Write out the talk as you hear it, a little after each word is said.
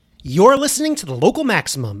You're listening to The Local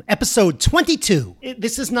Maximum, episode 22.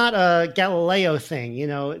 This is not a Galileo thing.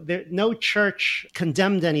 No church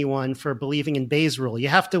condemned anyone for believing in Bayes' rule. You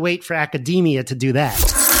have to wait for academia to do that.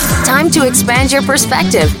 Time to expand your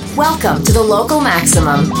perspective. Welcome to The Local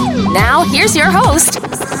Maximum. Now, here's your host,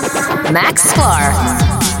 Max Sklar.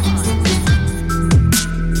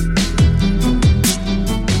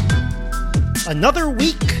 Another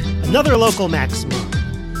week, another Local Maximum.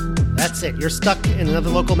 That's it. You're stuck in another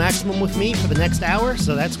Local Maximum with me for the next hour,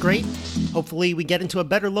 so that's great. Hopefully we get into a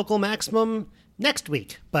better Local Maximum next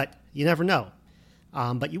week, but you never know.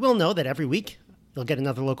 But you will know that every week you'll get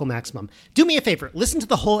another Local Maximum. Do me a favor. Listen to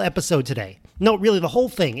the whole episode today. No, really, the whole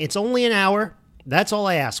thing. It's only an hour. That's all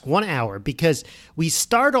I ask, 1 hour, because we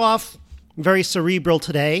start off very cerebral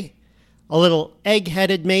today, a little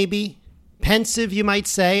egg-headed maybe, pensive, you might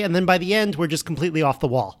say, and then by the end, we're just completely off the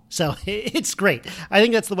wall. So it's great. I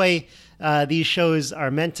think that's the way these shows are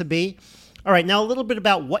meant to be. All right, now a little bit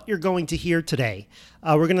about what you're going to hear today.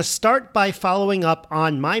 We're going to start by following up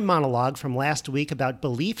on my monologue from last week about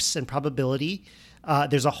beliefs and probability.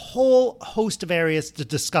 There's a whole host of areas to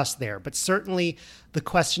discuss there, but certainly the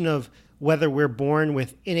question of whether we're born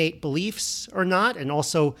with innate beliefs or not, and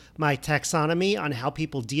also my taxonomy on how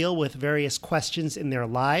people deal with various questions in their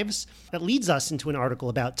lives. That leads us into an article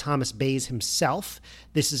about Thomas Bayes himself.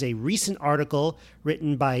 This is a recent article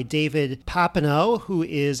written by David Papineau, who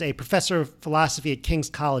is a professor of philosophy at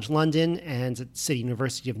King's College London and at City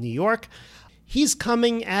University of New York. He's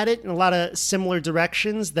coming at it in a lot of similar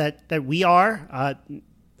directions that we are.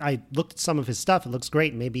 I looked at some of his stuff. It looks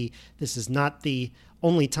great. Maybe this is not the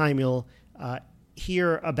only time you'll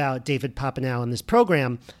hear about David Papineau in this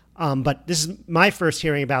program, but this is my first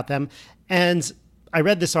hearing about them. And I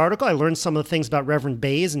read this article. I learned some of the things about Reverend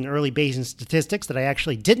Bayes and early Bayesian statistics that I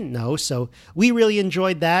actually didn't know. So we really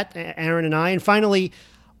enjoyed that, Aaron and I. And finally,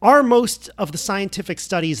 are most of the scientific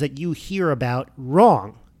studies that you hear about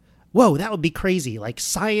wrong? Whoa, that would be crazy, like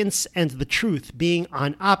science and the truth being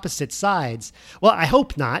on opposite sides. Well, I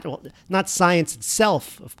hope not. Well, not science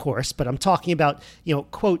itself, of course, but I'm talking about,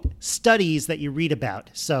 quote, studies that you read about.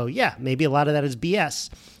 So yeah, maybe a lot of that is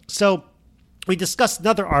BS. So we discussed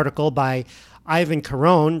another article by Ivan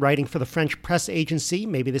Caron, writing for the French press agency.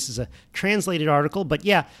 Maybe this is a translated article, but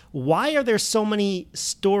yeah, why are there so many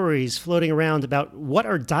stories floating around about what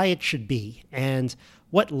our diet should be and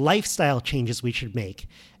what lifestyle changes we should make?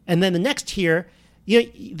 And then the next year,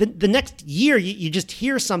 the next year, you just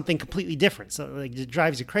hear something completely different. So it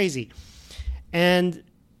drives you crazy. And,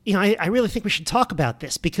 I really think we should talk about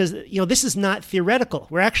this because, this is not theoretical.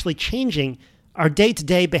 We're actually changing our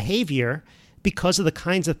day-to-day behavior because of the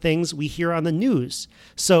kinds of things we hear on the news.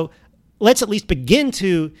 So let's at least begin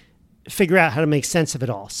to figure out how to make sense of it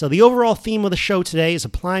all. So the overall theme of the show today is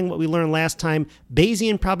applying what we learned last time,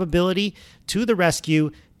 Bayesian probability to the rescue.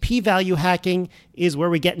 P-value hacking is where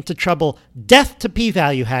we get into trouble. Death to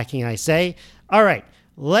p-value hacking, I say. All right,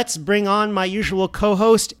 let's bring on my usual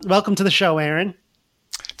co-host. Welcome to the show, Aaron.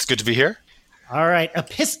 It's good to be here. All right,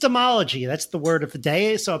 epistemology, that's the word of the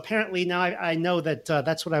day. So apparently now I know that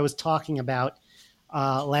that's what I was talking about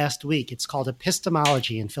last week. It's called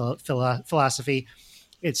epistemology in philosophy.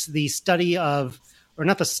 It's the study of, or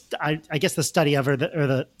not I guess the study of, or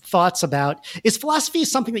the thoughts about. Is philosophy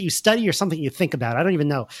something that you study or something you think about? I don't even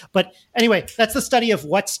know. But anyway, that's the study of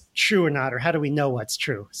what's true or not, or how do we know what's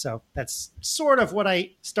true? So that's sort of what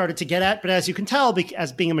I started to get at. But as you can tell,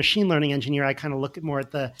 as being a machine learning engineer, I kind of look more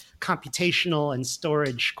at the computational and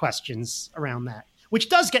storage questions around that, which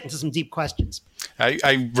does get into some deep questions.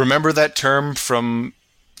 I remember that term from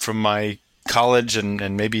my college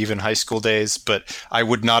and maybe even high school days, but I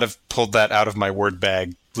would not have pulled that out of my word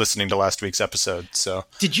bag listening to last week's episode. So,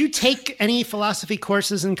 did you take any philosophy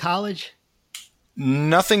courses in college?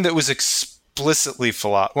 Nothing that was explicitly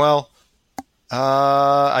philosophy. Well,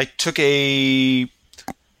 I took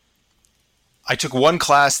one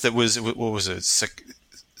class that was, what was it?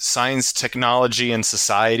 Science, technology, and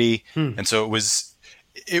society, and so it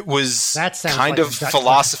was kind of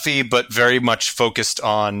philosophy, but very much focused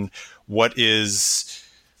on what are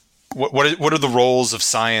the roles of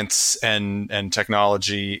science and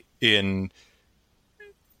technology in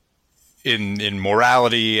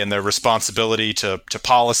morality and their responsibility to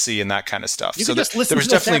policy and that kind of stuff. You can just listen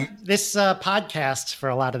to this podcast for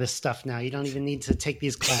a lot of this stuff now. You don't even need to take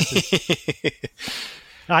these classes.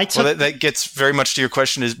 Well, that gets very much to your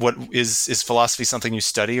question: is philosophy something you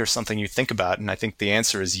study or something you think about? And I think the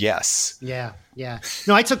answer is yes. Yeah.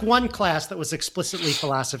 No, I took one class that was explicitly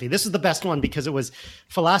philosophy. This is the best one because it was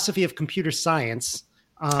philosophy of computer science,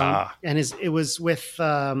 and it was with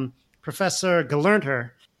Professor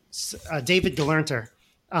Gelernter, David Gelernter,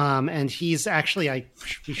 And he's actually,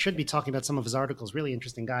 we should be talking about some of his articles. Really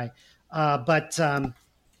interesting guy. But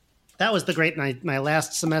that was the great night. My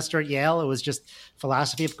last semester at Yale, it was just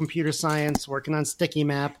philosophy of computer science, working on Sticky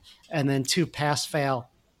Map, and then 2 pass-fail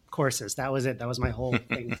courses. That was it. That was my whole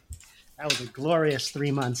thing. That was a glorious 3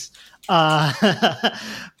 months.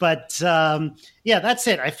 But yeah, that's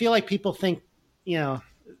it. I feel like people think,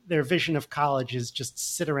 their vision of college is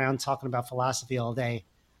just sit around talking about philosophy all day.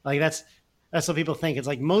 Like that's what people think. It's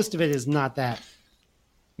like most of it is not that.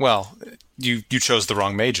 Well, you chose the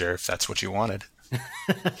wrong major if that's what you wanted.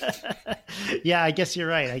 Yeah, I guess you're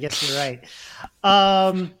right.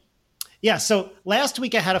 Yeah, so last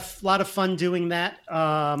week I had a lot of fun doing that,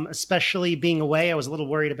 especially being away. I was a little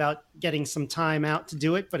worried about getting some time out to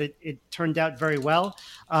do it, but it turned out very well.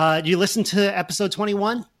 Did you listen to episode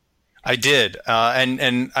 21? I did,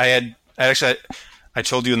 and I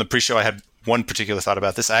told you in the pre-show I had one particular thought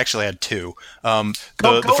about this. I actually had 2.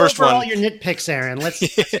 The first one, all your nitpicks, Aaron. Let's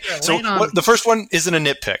so the first one isn't a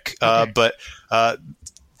nitpick, okay. But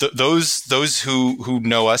those who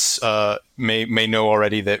know us may know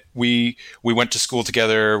already that we went to school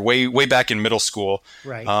together way back in middle school,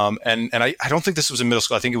 right? And I don't think this was in middle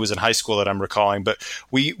school. I think it was in high school that I'm recalling. But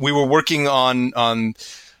we were working on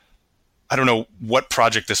I don't know what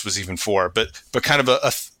project this was even for, but kind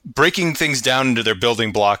of breaking things down into their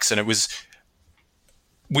building blocks, and it was.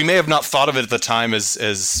 We may have not thought of it at the time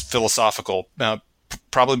as philosophical,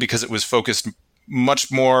 probably because it was focused much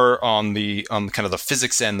more on kind of the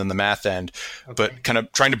physics end than the math end, okay. But kind of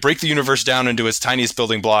trying to break the universe down into its tiniest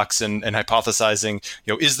building blocks and hypothesizing,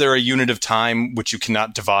 is there a unit of time which you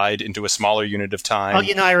cannot divide into a smaller unit of time?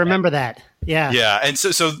 Oh, I remember that. Yeah. Yeah, and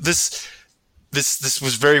so this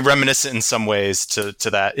was very reminiscent in some ways to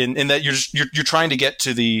that, in that you're trying to get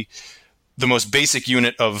to the most basic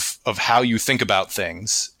unit of how you think about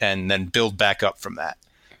things and then build back up from that.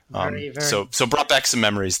 Very. So brought back some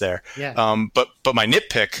memories there. Yeah. But my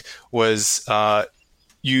nitpick was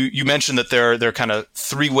you mentioned that there are kind of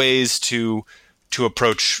 3 ways to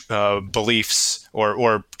approach beliefs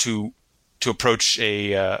or to approach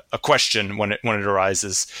a question when it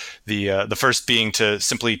arises. The first being to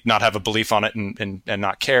simply not have a belief on it and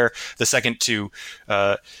not care. The second to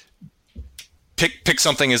pick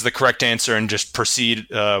something as the correct answer and just proceed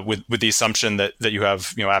with the assumption that you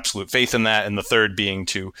have absolute faith in that, and the third being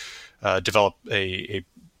to develop a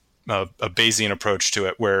Bayesian approach to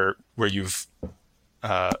it where you've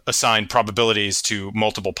assigned probabilities to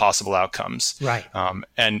multiple possible outcomes. Right.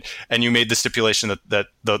 And you made the stipulation that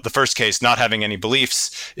the first case, not having any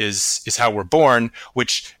beliefs, is how we're born,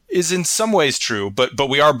 which is in some ways true, but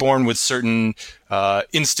we are born with certain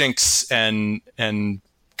instincts and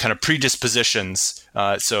kind of predispositions.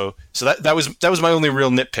 So that was my only real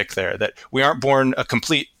nitpick there, that we aren't born a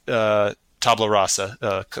complete tabula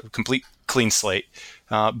rasa, complete clean slate.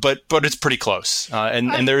 But it's pretty close.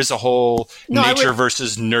 And there is a whole nature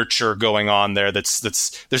versus nurture going on there.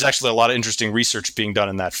 There's actually a lot of interesting research being done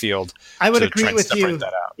in that field. I would agree with you.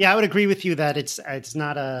 Yeah, I would agree with you that it's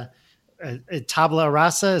not a tabula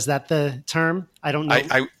rasa. Is that the term? I don't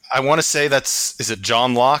know. I want to say is it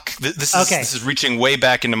John Locke? This is reaching way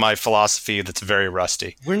back into my philosophy that's very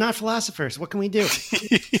rusty. We're not philosophers. What can we do?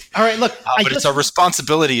 All right, look. But it's our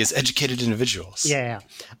responsibility as educated individuals. Yeah.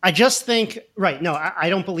 I just think, right, no, I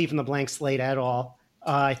don't believe in the blank slate at all.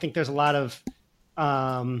 I think there's a lot of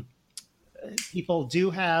people do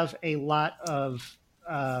have a lot of,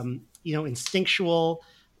 instinctual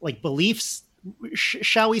beliefs,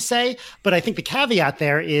 shall we say? But I think the caveat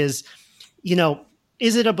there is,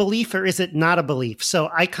 is it a belief or is it not a belief? So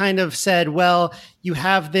I kind of said, well, you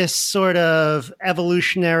have this sort of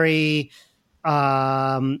evolutionary,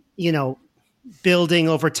 building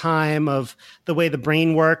over time of the way the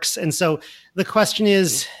brain works. And so the question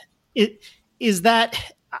is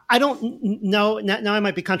that, I don't know, now I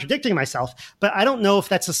might be contradicting myself, but I don't know if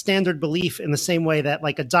that's a standard belief in the same way that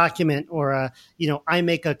like a document or I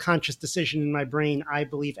make a conscious decision in my brain, I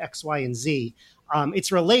believe X, Y, and Z.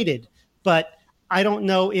 It's related, but I don't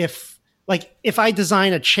know if I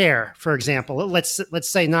design a chair, for example, let's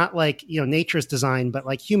say not like, nature's design, but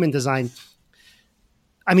like human design.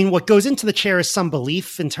 I mean, what goes into the chair is some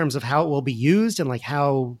belief in terms of how it will be used and like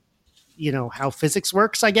how physics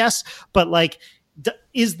works, I guess. But like,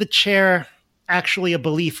 is the chair actually a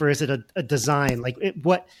belief or is it a design?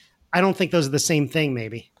 I don't think those are the same thing,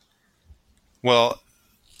 maybe. Well,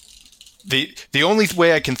 the only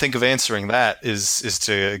way I can think of answering that is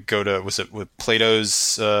to go to, was it with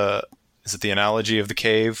Plato's, is it the analogy of the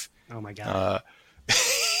cave? Oh my God.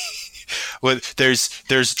 Well,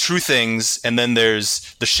 there's true things, and then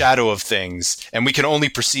there's the shadow of things, and we can only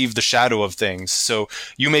perceive the shadow of things. So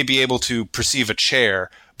you may be able to perceive a chair,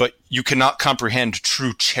 but you cannot comprehend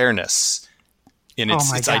true chairness in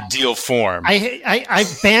its ideal form. I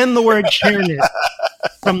banned the word chairness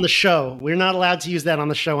from the show. We're not allowed to use that on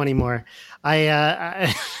the show anymore.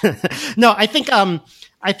 I think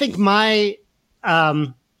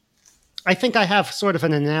I have sort of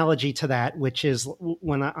an analogy to that, which is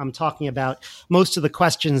when I'm talking about most of the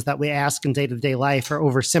questions that we ask in day-to-day life are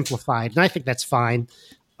oversimplified. And I think that's fine.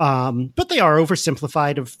 But they are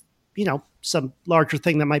oversimplified of, some larger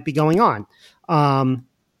thing that might be going on.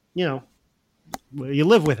 You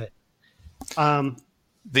live with it.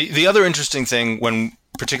 The other interesting thing,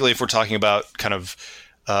 particularly if we're talking about kind of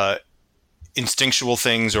instinctual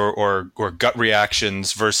things or gut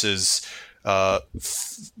reactions versus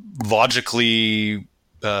logically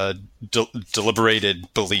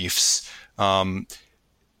deliberated beliefs,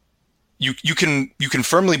 you can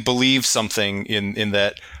firmly believe something in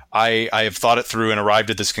that I have thought it through and arrived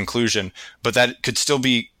at this conclusion, but that could still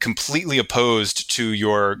be completely opposed to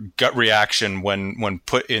your gut reaction when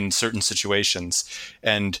put in certain situations.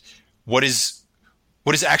 And what is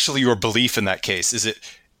actually your belief in that case? Is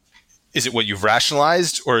it what you've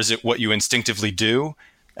rationalized, or is it what you instinctively do?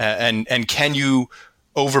 And can you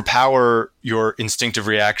overpower your instinctive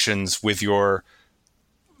reactions with your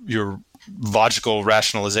logical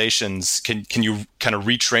rationalizations? Can you kind of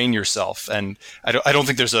retrain yourself? And I don't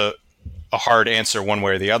think there's a hard answer one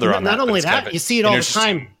way or the other on that. Not only that, you see it all the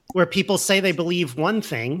time where people say they believe one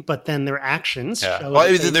thing, but then their actions show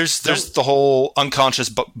there's the whole unconscious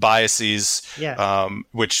biases,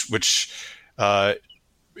 which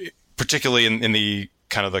particularly in the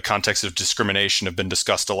kind of the context of discrimination have been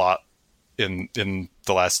discussed a lot in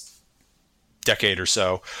the last decade or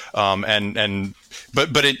so. But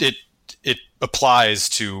it applies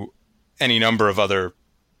to any number of other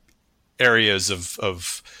areas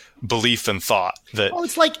of belief and thought that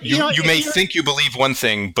it's like, you may think you believe one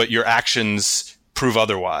thing, but your actions prove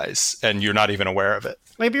otherwise, and you're not even aware of it.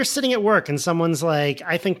 Maybe you're sitting at work and someone's like,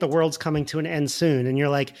 I think the world's coming to an end soon. And you're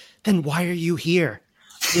like, then why are you here?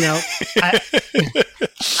 I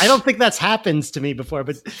don't think that's happened to me before,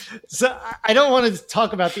 but so I don't want to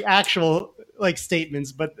talk about the actual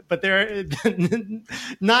statements, but there are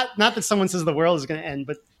not that someone says the world is going to end,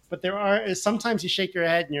 but there are sometimes you shake your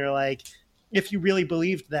head and you're like, if you really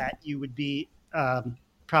believed that, you would be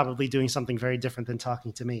probably doing something very different than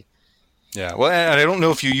talking to me. Yeah, well, and I don't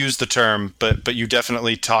know if you used the term, but you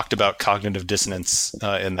definitely talked about cognitive dissonance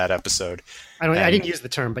in that episode. I didn't use the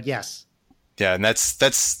term, but yes. Yeah, and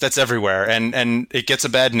that's everywhere, and it gets a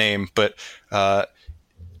bad name, but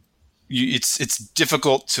it's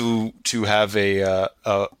difficult to have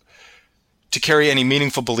to carry any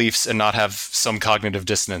meaningful beliefs and not have some cognitive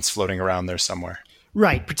dissonance floating around there somewhere.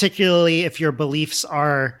 Right, particularly if your beliefs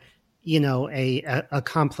are, a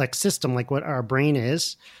complex system like what our brain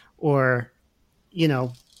is, or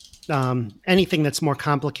anything that's more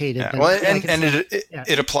complicated. Yeah. Well,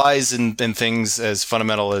 it applies in things as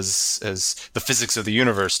fundamental as the physics of the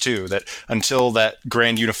universe too. That until that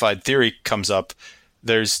grand unified theory comes up,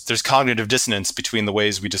 there's cognitive dissonance between the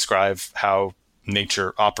ways we describe how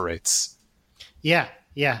nature operates. Yeah,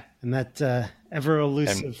 and that ever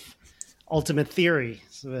elusive ultimate theory,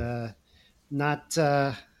 not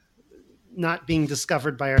being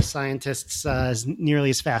discovered by our scientists as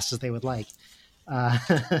nearly as fast as they would like.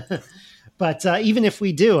 But even if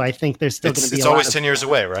we do, I think there's still going to be. It's always 10 years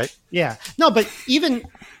away, right? Yeah, no, but even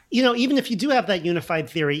if you do have that unified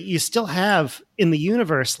theory, you still have in the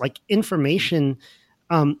universe information.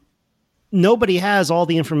 Nobody has all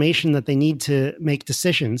the information that they need to make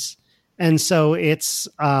decisions, and so it's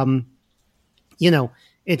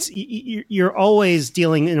you're always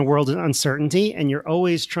dealing in a world of uncertainty, and you're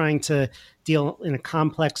always trying to deal in a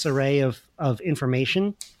complex array of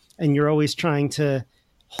information. And you're always trying to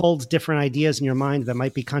hold different ideas in your mind that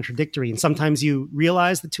might be contradictory. And sometimes you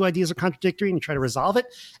realize the two ideas are contradictory and you try to resolve it.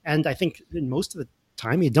 And I think most of the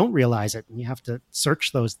time you don't realize it. And you have to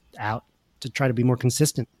search those out to try to be more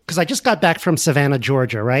consistent. Because I just got back from Savannah,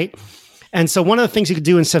 Georgia, right? And so one of the things you could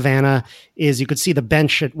do in Savannah is you could see the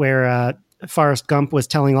bench at where Forrest Gump was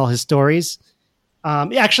telling all his stories.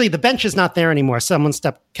 Actually, the bench is not there anymore. Someone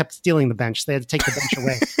kept stealing the bench. They had to take the bench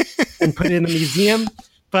away and put it in the museum.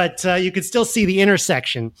 But you could still see the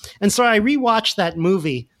intersection. And so I rewatched that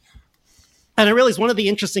movie. And I realized one of the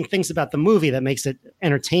interesting things about the movie that makes it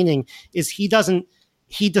entertaining is he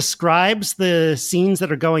describes the scenes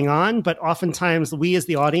that are going on, but oftentimes we as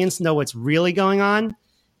the audience know what's really going on.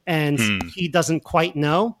 And he doesn't quite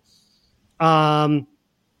know.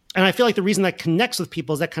 And I feel like the reason that connects with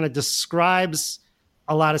people is that kind of describes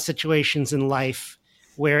a lot of situations in life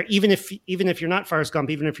where even if you're not Forrest Gump,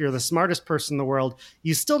 even if you're the smartest person in the world,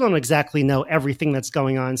 you still don't exactly know everything that's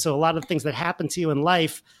going on. So a lot of things that happen to you in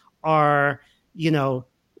life are,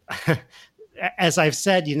 as I've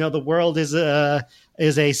said, the world is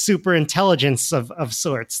a super intelligence of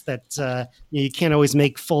sorts that you can't always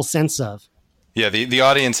make full sense of. Yeah, the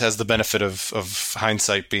audience has the benefit of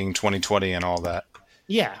hindsight being 20/20 and all that.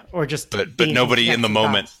 Yeah, or just but nobody in the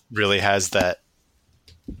moment really has that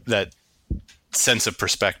sense of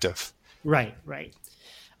perspective. Right.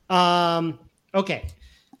 Okay,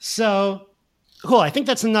 so cool. I think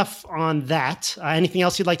that's enough on that. Anything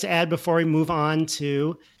else you'd like to add before we move on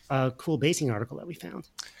to a cool Bayesian article that we found?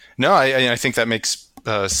 No, I think that makes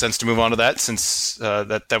sense to move on to that, since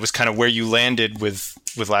that was kind of where you landed with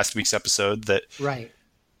last week's episode.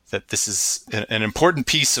 That this is an important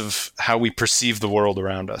piece of how we perceive the world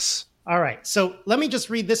around us. All right. So let me just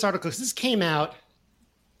read this article, because this came out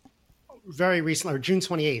very recently, or June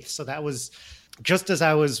 28th. So that was just as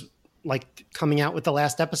I was coming out with the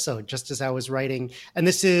last episode, just as I was writing. And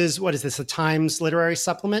this is, what is this, a Times literary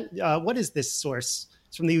supplement? What is this source?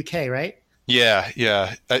 It's from the UK, right? Yeah.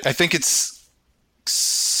 I think it's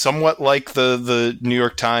somewhat like the New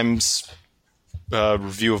York Times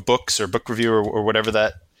review of books, or book review, or whatever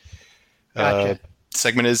that Gotcha.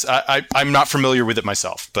 Segment is. I'm not familiar with it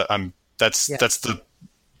myself, but that's the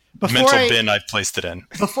mental bin I've placed it in.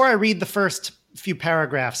 Before I read the first few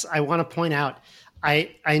paragraphs, I want to point out,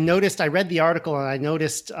 I read the article, and I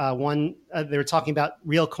noticed one, they were talking about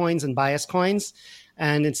real coins and biased coins.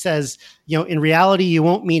 And it says, in reality, you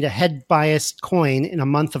won't meet a head biased coin in a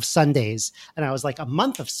month of Sundays. And I was like, a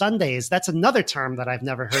month of Sundays? That's another term that I've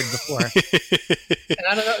never heard before. And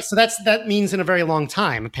I don't know. So that means in a very long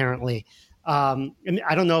time, apparently. And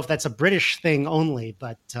I don't know if that's a British thing only,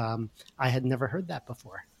 but I had never heard that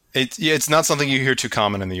before. It's not something you hear too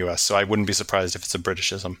common in the US, so I wouldn't be surprised if it's a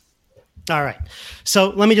Britishism. All right.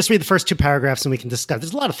 So let me just read the first two paragraphs and we can discuss.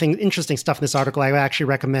 There's a lot of interesting stuff in this article. I actually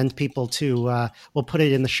recommend people to, we'll put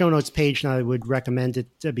it in the show notes page, and I would recommend it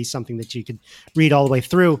to be something that you could read all the way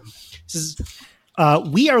through. This is,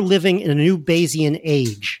 we are living in a new Bayesian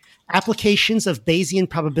age. Applications of Bayesian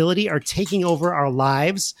probability are taking over our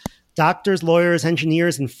lives. Doctors, lawyers,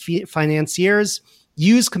 engineers, and financiers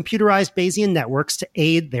use computerized Bayesian networks to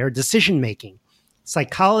aid their decision-making.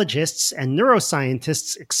 Psychologists and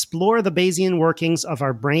neuroscientists explore the Bayesian workings of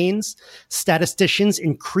our brains. Statisticians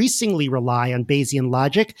increasingly rely on Bayesian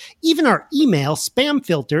logic. Even our email spam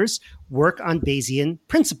filters work on Bayesian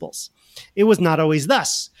principles. It was not always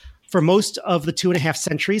thus. For most of the 2.5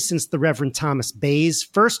 centuries since the Reverend Thomas Bayes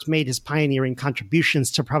first made his pioneering contributions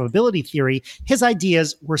to probability theory, his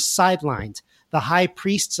ideas were sidelined. The high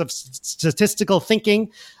priests of statistical thinking.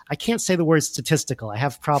 I can't say the word statistical. I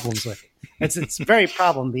have problems with it. It's a very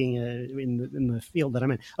problem being in the field that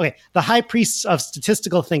I'm in. Okay, the high priests of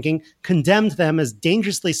statistical thinking condemned them as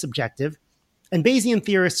dangerously subjective, and Bayesian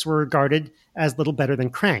theorists were regarded as little better than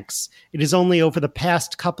cranks. It is only over the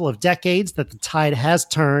past couple of decades that the tide has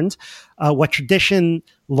turned. What tradition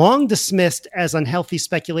long dismissed as unhealthy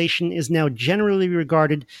speculation is now generally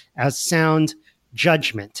regarded as sound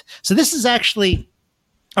judgment. So this is actually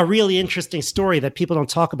a really interesting story that people don't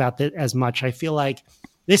talk about as much. I feel like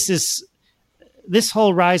this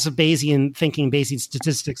whole rise of Bayesian thinking, Bayesian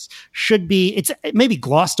statistics should be, it's maybe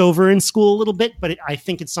glossed over in school a little bit, but I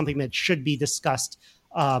think it's something that should be discussed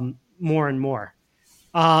more and more.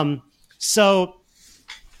 So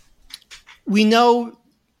we know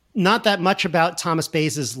not that much about Thomas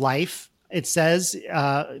Bayes' life. It says,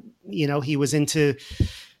 he was into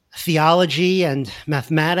theology and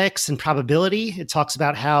mathematics and probability. It talks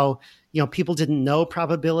about how, people didn't know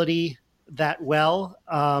probability that well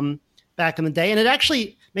back in the day. And it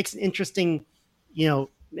actually makes an interesting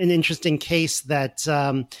case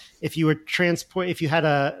that if you had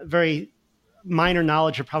a very minor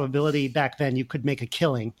knowledge of probability back then, you could make a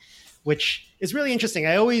killing, which is really interesting.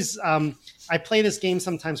 I always, I play this game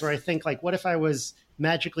sometimes where I think, like, what if I was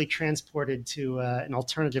magically transported to an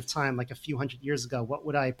alternative time, like a few hundred years ago? What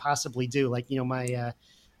would I possibly do? Like, my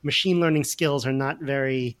machine learning skills are not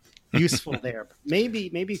very useful there. But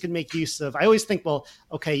maybe you could make use of, I always think, well,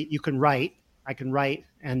 okay, I can write.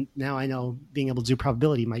 And now I know being able to do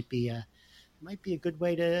probability might be a good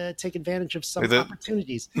way to take advantage of some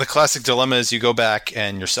opportunities. The classic dilemma is you go back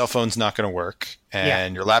and your cell phone's not going to work,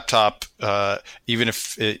 and your laptop, even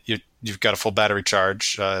if you've got a full battery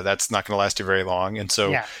charge. That's not going to last you very long. And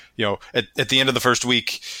so, at the end of the first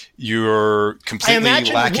week, you're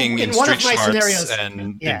completely lacking in street smarts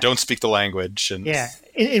and don't speak the language. And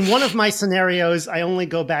in one of my scenarios, I only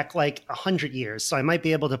go back like 100 years, so I might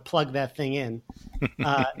be able to plug that thing in.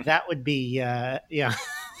 That would be,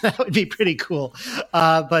 that would be pretty cool.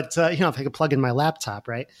 But if I could plug in my laptop,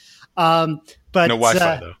 right? But no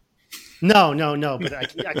Wi-Fi though. No. But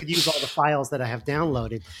I could use all the files that I have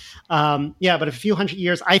downloaded. But a few hundred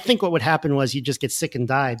years, I think what would happen was you just get sick and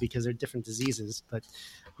die because they're different diseases. But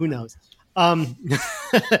who knows?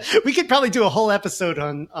 We could probably do a whole episode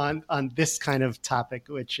on this kind of topic,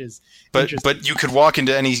 which is but you could walk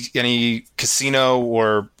into any casino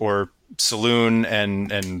or saloon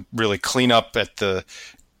and really clean up at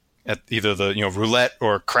either the roulette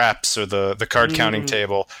or craps or the card counting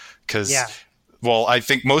table because. Yeah. Well, I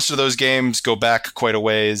think most of those games go back quite a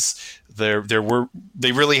ways.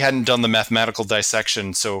 They really hadn't done the mathematical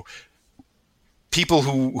dissection, so people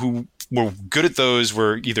who were good at those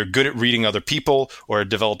were either good at reading other people or had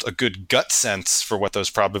developed a good gut sense for what those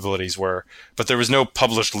probabilities were. But there was no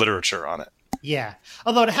published literature on it. Yeah.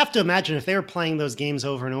 Although I have to imagine if they were playing those games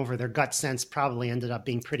over and over, their gut sense probably ended up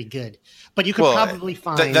being pretty good. But you could probably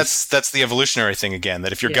find... That's the evolutionary thing again,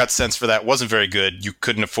 that if your gut sense for that wasn't very good, you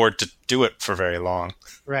couldn't afford to do it for very long.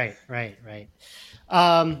 Right.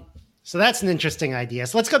 So that's an interesting idea.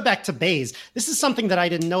 So let's go back to Bayes. This is something that I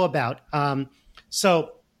didn't know about.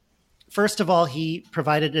 So first of all, he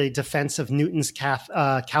provided a defense of Newton's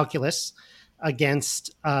calculus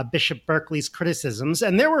against Bishop Berkeley's criticisms.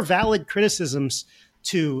 And there were valid criticisms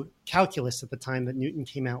to calculus at the time that Newton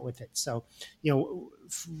came out with it. So,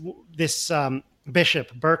 this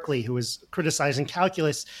Bishop Berkeley, who was criticizing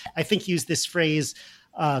calculus, I think used this phrase,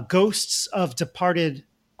 ghosts of departed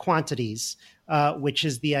quantities, which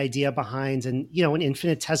is the idea behind an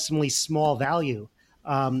infinitesimally small value,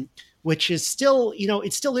 which is still,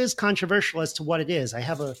 it still is controversial as to what it is. I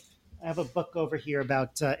have a book over here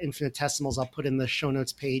about infinitesimals. I'll put in the show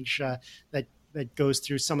notes page that goes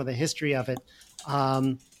through some of the history of it.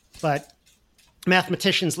 But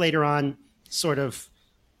mathematicians later on sort of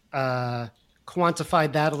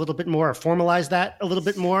quantified that a little bit more, or formalized that a little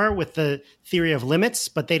bit more with the theory of limits,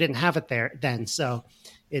 but they didn't have it there then. So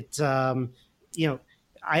it, I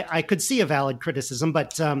could see a valid criticism,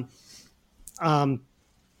 but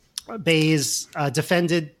Bayes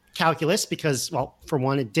defended calculus because, well, for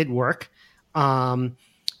one, it did work. And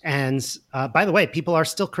by the way, people are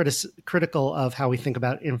still critical of how we think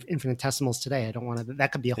about infinitesimals today. I don't want to,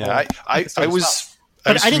 that could be a whole. Yeah, I was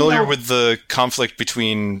familiar with the conflict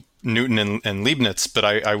between Newton and Leibniz, but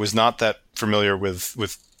I was not that familiar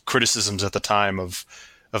with criticisms at the time of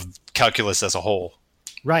calculus as a whole.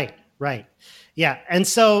 Right. Yeah. And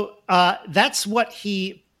so that's what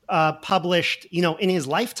he published, in his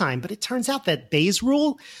lifetime. But it turns out that Bayes'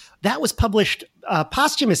 rule, that was published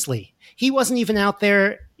posthumously. He wasn't even out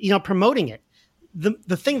there, promoting it.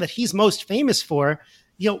 The thing that he's most famous for,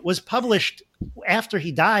 was published after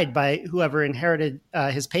he died by whoever inherited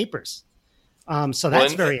his papers. So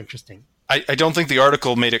that's very interesting. I don't think the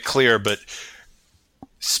article made it clear, but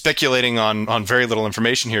speculating on very little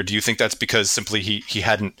information here, do you think that's because simply he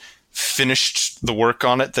hadn't finished the work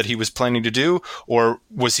on it that he was planning to do, or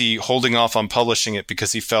was he holding off on publishing it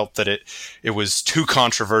because he felt that it was too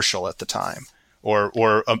controversial at the time,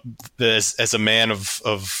 or as a man of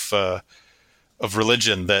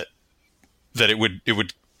religion that it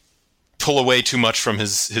would pull away too much from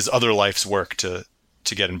his other life's work to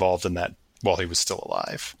get involved in that while he was still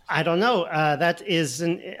alive? I don't know. That is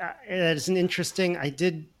an interesting.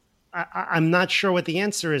 I'm not sure what the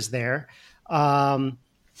answer is there.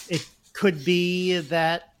 It could be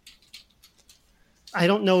that I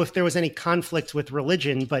don't know if there was any conflict with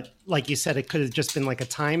religion, but like you said, it could have just been like a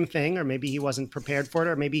time thing, or maybe he wasn't prepared for it,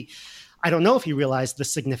 or maybe I don't know if he realized the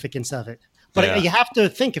significance of it. But you have to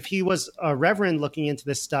think, if he was a reverend looking into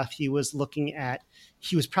this stuff, he was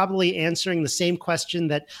probably answering the same question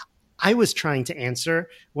that I was trying to answer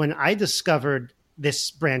when I discovered this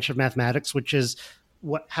branch of mathematics, which is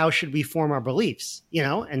how should we form our beliefs,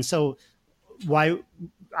 And so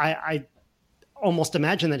I almost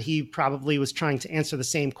imagine that he probably was trying to answer the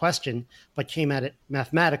same question, but came at it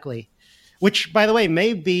mathematically, which, by the way,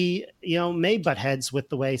 may butt heads with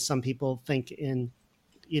the way some people think in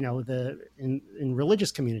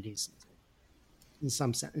religious communities in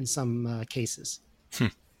some cases.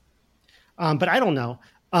 But I don't know.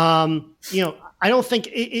 I don't think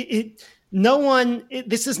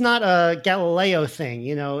this is not a Galileo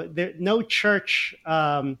thing. No church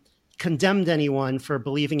condemned anyone for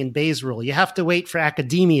believing in Bayes' rule. You have to wait for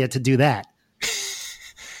academia to do that.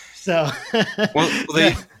 So,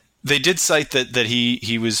 well, they did cite that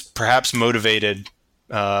he was perhaps motivated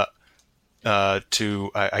to,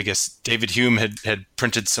 I guess David Hume had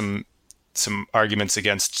printed some arguments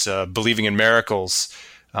against believing in miracles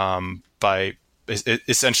by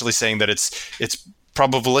essentially saying that it's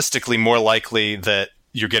probabilistically more likely that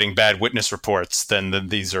you're getting bad witness reports than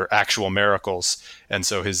these are actual miracles. And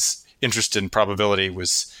so his interest in probability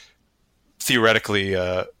was theoretically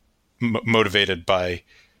motivated by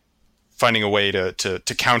finding a way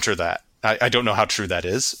to counter that. I don't know how true that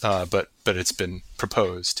is, but it's been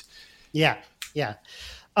proposed. Yeah.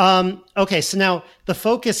 Okay, so now the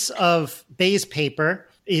focus of Bayes' paper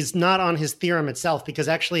is not on his theorem itself, because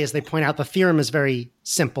actually, as they point out, the theorem is very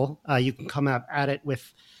simple. You can come out at it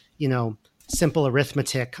with, simple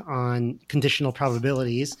arithmetic on conditional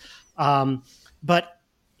probabilities. But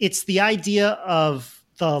it's the idea of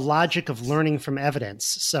the logic of learning from evidence.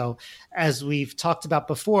 So as we've talked about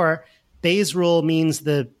before, Bayes' rule means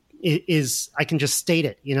I can just state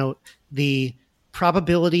it, the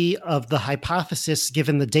probability of the hypothesis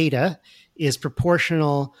given the data is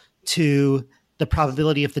proportional to the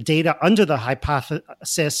probability of the data under the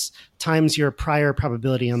hypothesis times your prior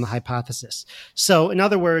probability on the hypothesis. So in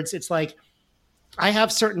other words, it's like I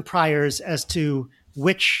have certain priors as to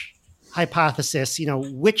which hypothesis,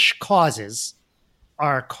 which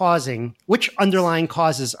underlying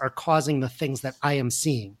causes are causing the things that I am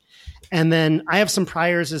seeing. And then I have some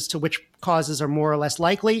priors as to which causes are more or less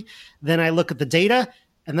likely. Then I look at the data,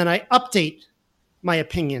 and then I update my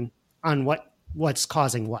opinion on what's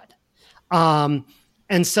causing what. And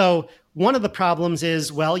so one of the problems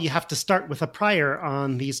is, you have to start with a prior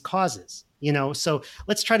on these causes. So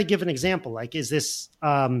let's try to give an example. Like, is this,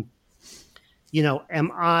 am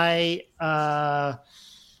I, I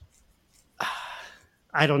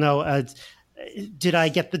don't know, did I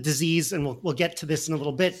get the disease? And we'll get to this in a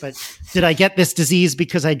little bit, but did I get this disease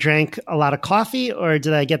because I drank a lot of coffee, or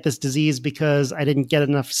did I get this disease because I didn't get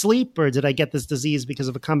enough sleep, or did I get this disease because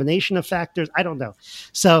of a combination of factors? I don't know.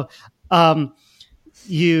 So,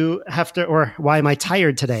 you have to, or why am I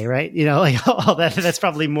tired today? Right. Like all that, that's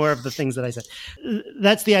probably more of the things that I said.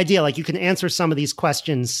 That's the idea. Like you can answer some of these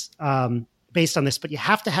questions, based on this, but you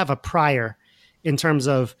have to have a prior in terms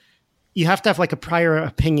of, you have to have like a prior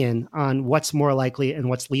opinion on what's more likely and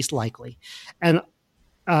what's least likely. And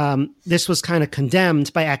this was kind of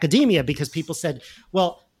condemned by academia because people said,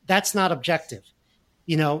 well, that's not objective.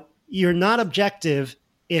 You're not objective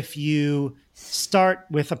if you start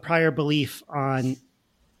with a prior belief on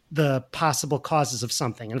the possible causes of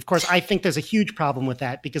something. And of course, I think there's a huge problem with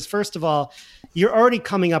that because first of all, you're already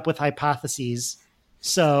coming up with hypotheses.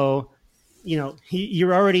 So,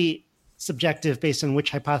 you're already subjective based on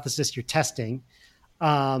which hypothesis you're testing.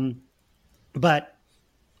 But,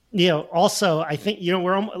 also I think,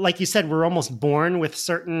 we're, like you said, we're almost born with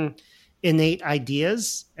certain innate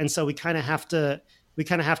ideas. And so we kind of have to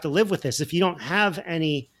live with this. If you don't have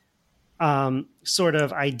any sort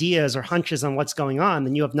of ideas or hunches on what's going on,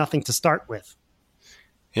 then you have nothing to start with.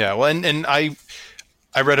 Yeah. Well, and I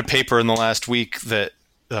read a paper in the last week that,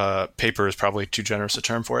 paper is probably too generous a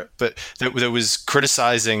term for it, but that was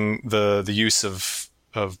criticizing the use of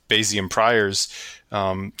Bayesian priors,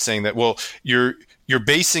 saying that, well, you're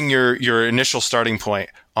basing your initial starting point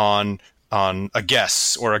on a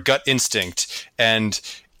guess or a gut instinct, and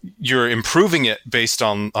you're improving it based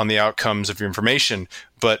on the outcomes of your information.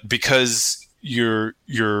 But because your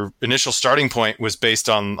initial starting point was based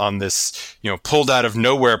on this, pulled out of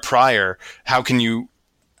nowhere prior, how can you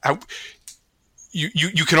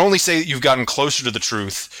can only say that you've gotten closer to the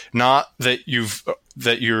truth, not that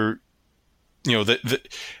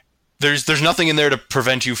there's nothing in there to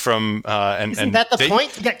prevent you from. Isn't that the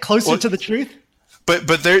point? To get closer to the truth? But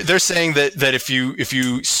they're saying that if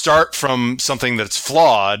you start from something that's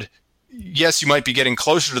flawed, yes, you might be getting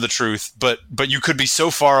closer to the truth, but you could be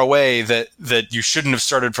so far away that you shouldn't have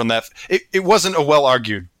started from that. It wasn't a well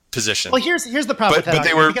argued position. Well, here's the problem with that.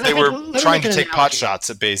 But they were trying to take pot shots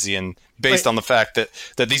at Bayesian based on the fact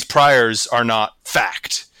that these priors are not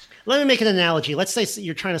fact. Let me make an analogy. Let's say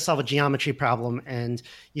you're trying to solve a geometry problem and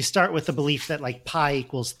you start with the belief that like pi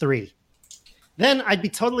equals 3. Then I'd be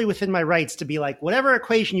totally within my rights to be like, whatever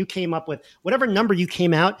equation you came up with, whatever number you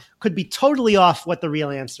came out could be totally off what the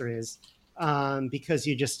real answer is, because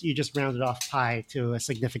you just rounded off pi to a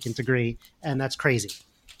significant degree, and that's crazy.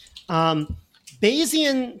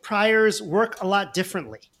 Bayesian priors work a lot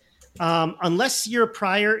differently. Unless your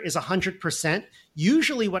prior is 100%,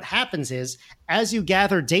 usually what happens is, as you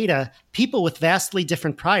gather data, people with vastly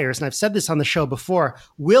different priors, and I've said this on the show before,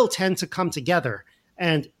 will tend to come together.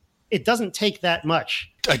 And it doesn't take that much.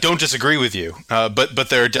 I don't disagree with you, but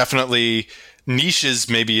there are definitely niches.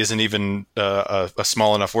 Maybe isn't even a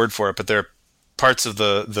small enough word for it, but there are parts of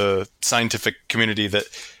the scientific community that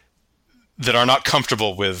are not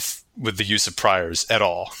comfortable with the use of priors at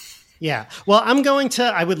all. Yeah. Well,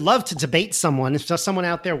 I would love to debate someone. If someone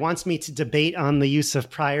out there wants me to debate on the use of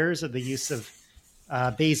priors or the use of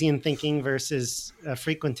Bayesian thinking versus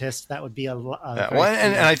frequentist, that would be and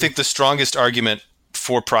I think the strongest argument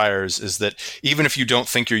for priors is that even if you don't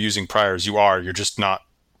think you're using priors, you're just not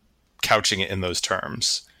couching it in those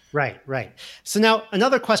terms. Right. So now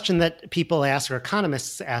another question that people ask, or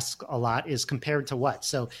economists ask a lot, is compared to what?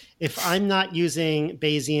 So if I'm not using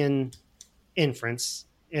Bayesian inference,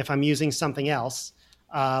 if I'm using something else,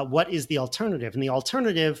 what is the alternative? And the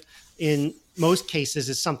alternative in most cases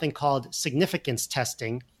is something called significance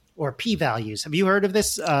testing, or p-values. Have you heard of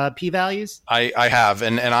this, p-values? I have,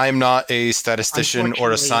 and I'm not a statistician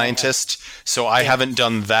or a scientist, so I haven't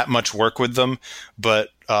done that much work with them, but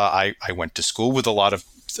I went to school with a lot of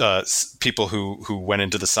people who went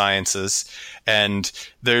into the sciences, and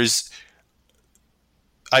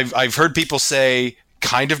I've heard people say,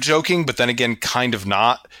 kind of joking, but then again, kind of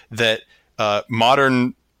not, that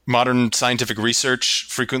modern scientific research,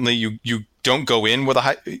 frequently you don't go in with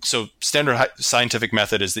so standard scientific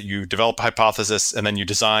method is that you develop a hypothesis and then you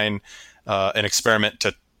design an experiment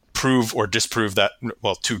to prove or disprove that,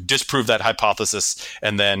 to disprove that hypothesis,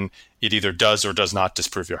 and then it either does or does not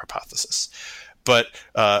disprove your hypothesis. But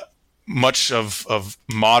much of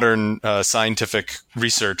modern scientific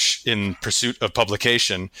research in pursuit of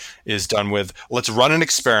publication is done with, let's run an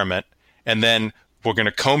experiment, and then we're going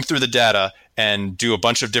to comb through the data and do a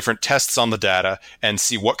bunch of different tests on the data and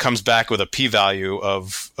see what comes back with a p-value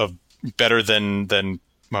of better than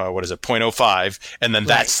 0.05, and then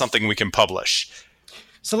that's something we can publish.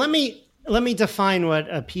 So let me define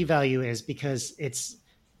what a p-value is, because it's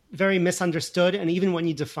very misunderstood, and even when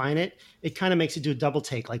you define it, it kind of makes you do a double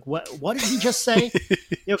take. Like, what did he just say?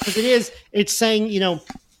 Because it's saying,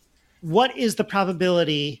 what is the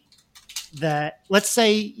probability that, let's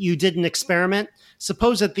say you did an experiment.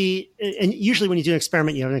 Suppose that and usually when you do an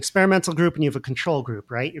experiment, you have an experimental group and you have a control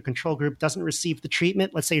group, right? Your control group doesn't receive the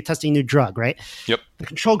treatment. Let's say you're testing a new drug, right? Yep. The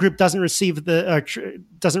control group doesn't receive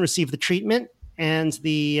the treatment, and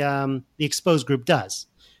the exposed group does,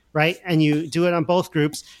 right? And you do it on both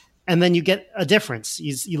groups, and then you get a difference.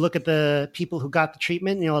 You look at the people who got the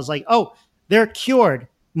treatment, and it's like, oh, they're cured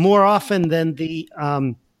more often than the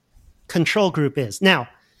control group is. Now,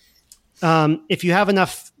 if you have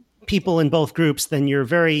enough people in both groups, then you're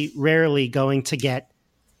very rarely going to get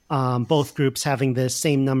both groups having the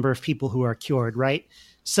same number of people who are cured, right?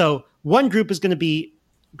 So one group is going to be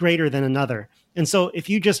greater than another. And so if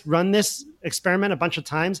you just run this experiment a bunch of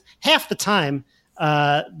times, half the time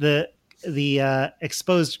the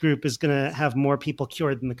exposed group is going to have more people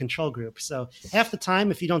cured than the control group. So half the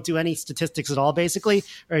time, if you don't do any statistics at all, basically,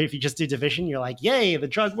 or if you just do division, you're like, yay, the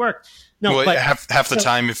drug worked. No, well, but half the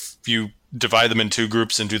time, if you divide them in two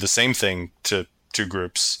groups and do the same thing to two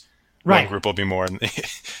groups, one group will be more.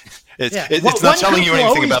 It's not telling you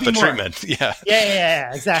anything about the treatment.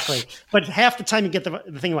 Yeah, exactly. But half the time you get the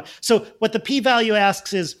thing about. So what the p-value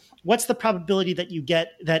asks is, what's the probability that you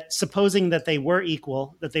get that, supposing that they were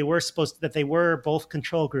equal, that they were both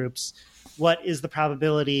control groups, what is the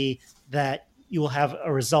probability that you will have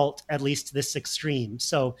a result at least this extreme?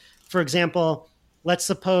 So, for example, let's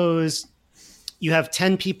suppose you have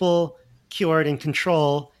 10 people cured in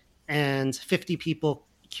control and 50 people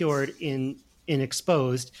cured in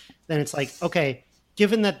exposed. Then it's like, okay,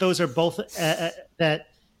 given that those are both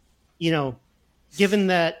given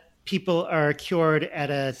that people are cured at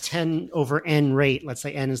a 10 over n rate, let's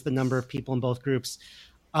say n is the number of people in both groups,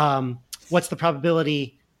 what's the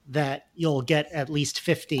probability that you'll get at least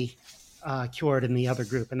 50 cured in the other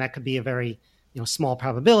group? And that could be a very small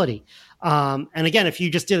probability. And again, if you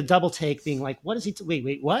just did a double take being like, what is he,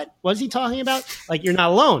 what is he talking about? Like, you're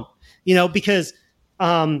not alone, because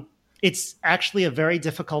it's actually a very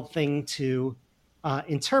difficult thing to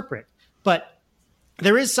interpret. But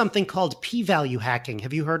there is something called p-value hacking.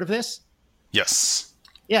 Have you heard of this? Yes.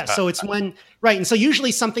 Yeah. So it's when, right. And so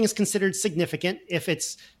usually something is considered significant if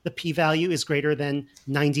the p-value is greater than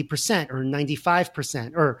 90% or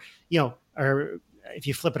 95%, or if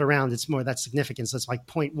you flip it around, it's more that significance. So it's like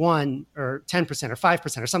 0.1 or 10% or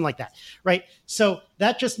 5% or something like that. Right. So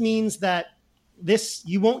that just means that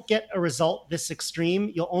you won't get a result this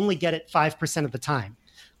extreme. You'll only get it 5% of the time.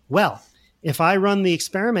 Well, if I run the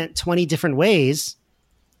experiment 20 different ways,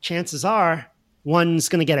 chances are one's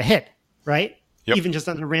going to get a hit, right? Yep. even just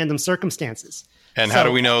under random circumstances. And how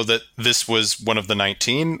do we know that this was one of the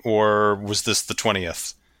 19, or was this the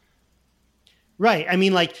 20th? Right. I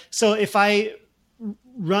mean, like, so if I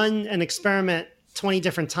run an experiment 20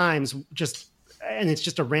 different times, and it's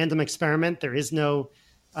just a random experiment, there is no,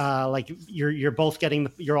 like you're all getting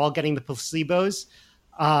the placebos.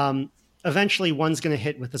 Eventually one's going to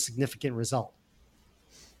hit with a significant result.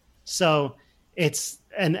 So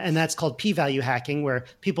and that's called p-value hacking, where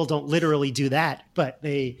people don't literally do that, but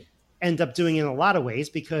they end up doing it in a lot of ways,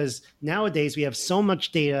 because nowadays we have so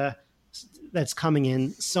much data that's coming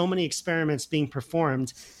in, so many experiments being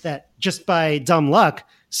performed, that just by dumb luck,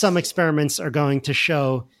 some experiments are going to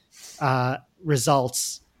show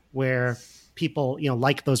results where people,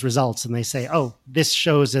 like those results, and they say, oh, this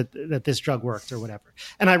shows that this drug worked or whatever.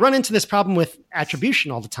 And I run into this problem with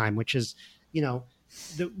attribution all the time, which is,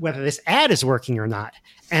 whether this ad is working or not.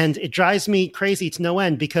 And it drives me crazy to no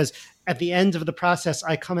end, because at the end of the process,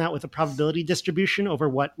 I come out with a probability distribution over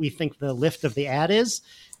what we think the lift of the ad is,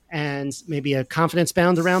 and maybe a confidence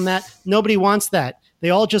bound around that. Nobody wants that.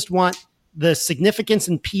 They all just want the significance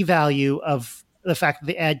and p-value of the fact that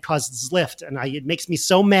the ad causes lift. And it makes me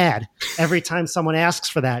so mad every time someone asks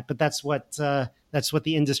for that. But that's what the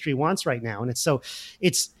industry wants right now. And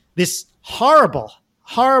it's this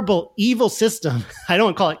horrible, evil system. I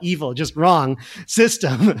don't call it evil, just wrong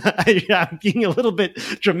system. I'm being a little bit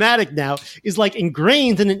dramatic now, is like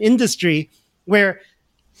ingrained in an industry where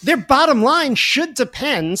their bottom line should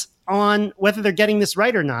depend on whether they're getting this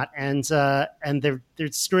right or not. And they're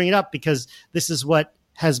screwing it up, because this is what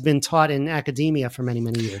has been taught in academia for many,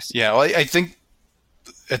 many years. Yeah. Well, I think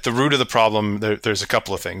at the root of the problem, there's a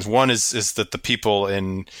couple of things. One is that the people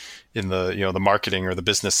in the the marketing or the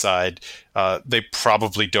business side, they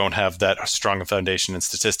probably don't have that strong a foundation in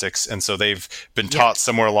statistics, and so they've been taught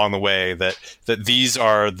somewhere along the way that these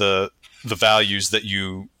are the values that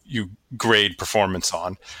you grade performance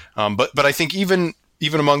on. But I think even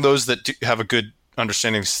among those that have a good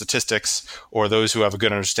understanding of statistics, or those who have a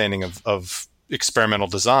good understanding of experimental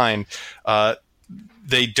design,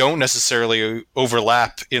 they don't necessarily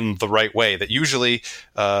overlap in the right way. That usually,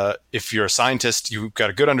 if you're a scientist, you've got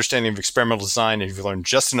a good understanding of experimental design, and you've learned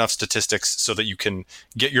just enough statistics so that you can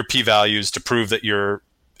get your p-values to prove that your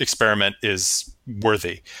experiment is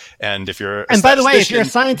worthy. And if you're by the way, if you're a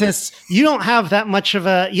scientist, you don't have that much of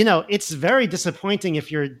a, it's very disappointing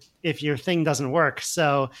if your thing doesn't work.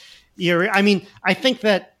 So I think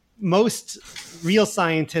that most real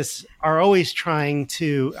scientists are always trying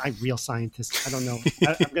to, I don't know.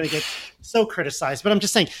 I'm going to get so criticized, but I'm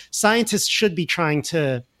just saying scientists should be trying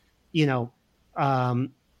to,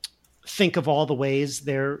 think of all the ways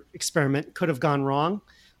their experiment could have gone wrong.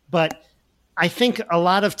 But I think a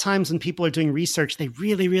lot of times when people are doing research, they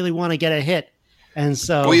really, really want to get a hit. And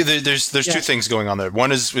so there's two things going on there.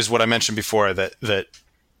 One is what I mentioned before, that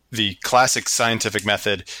the classic scientific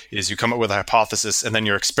method is you come up with a hypothesis, and then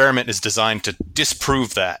your experiment is designed to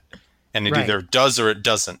disprove that. And it either does or it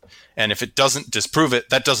doesn't. And if it doesn't disprove it,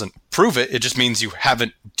 that doesn't prove it. It just means you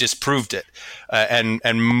haven't disproved it. And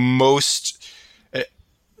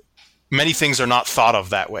many things are not thought of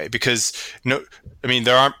that way, because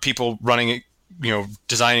there aren't people running,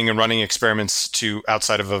 designing and running experiments to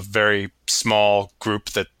outside of a very small group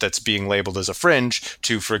that's being labeled as a fringe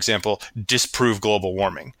to, for example, disprove global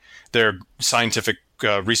warming. There are scientific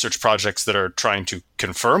research projects that are trying to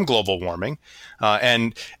confirm global warming,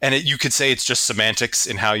 you could say it's just semantics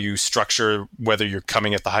in how you structure whether you're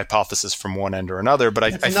coming at the hypothesis from one end or another. But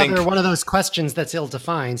I think one of those questions that's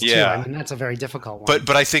ill-defined too. That's a very difficult one.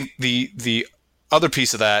 But I think the other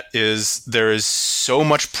piece of that is there is so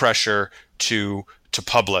much pressure to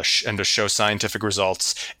publish and to show scientific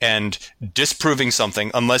results, and disproving something,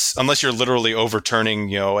 unless you're literally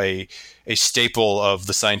overturning a staple of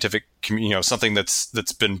the scientific something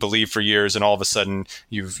that's been believed for years, and all of a sudden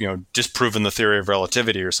you've disproven the theory of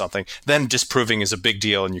relativity or something, then disproving is a big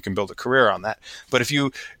deal and you can build a career on that. But if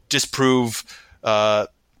you disprove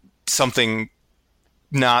something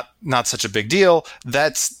not such a big deal,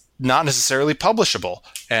 that's not necessarily publishable.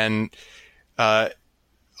 And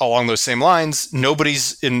along those same lines,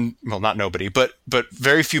 not nobody, but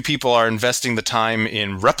very few people are investing the time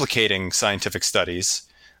in replicating scientific studies.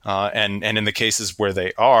 And in the cases where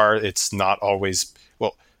they are, it's not always,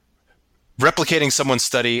 replicating someone's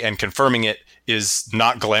study and confirming it is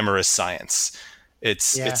not glamorous science.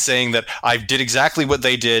 It's saying that I did exactly what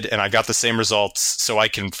they did and I got the same results, so I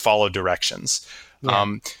can follow directions.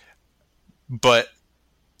 Yeah. But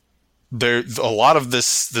there's a lot of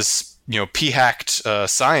this p-hacked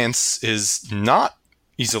science is not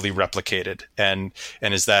easily replicated, and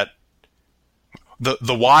is that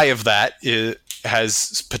the why of that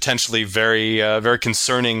has potentially very very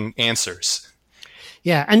concerning answers.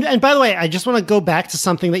 Yeah, and by the way, I just want to go back to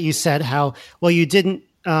something that you said. How well you didn't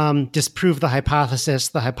disprove the hypothesis.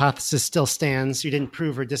 The hypothesis still stands. You didn't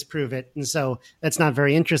prove or disprove it, and so that's not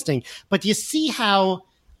very interesting. But do you see how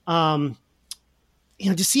do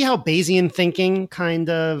you see how Bayesian thinking kind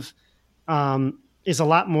of is a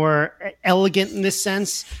lot more elegant in this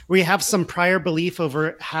sense, where you have some prior belief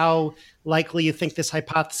over how likely you think this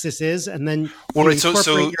hypothesis is, and then you incorporate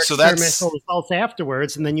your experimental results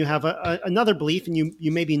afterwards, and then you have another belief, and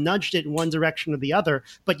you maybe nudged it in one direction or the other,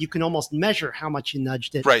 but you can almost measure how much you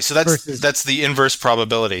nudged it. Right. So that's the inverse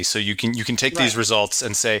probability. So you can take these results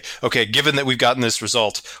and say, okay, given that we've gotten this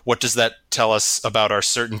result, what does that tell us about our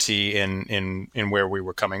certainty in where we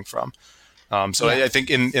were coming from? I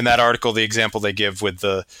think in that article, the example they give with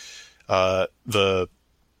the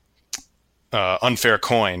unfair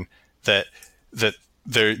coin, that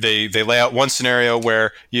they lay out one scenario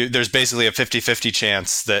where there's basically a 50-50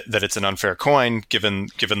 chance that it's an unfair coin given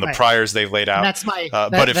the priors they've laid out. And that's my.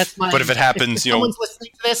 But if it happens, if someone's listening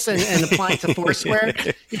to this and applying to Foursquare,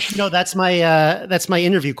 you should know that's my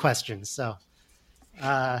interview question. So.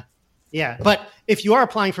 Yeah, but if you are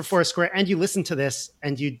applying for Foursquare and you listen to this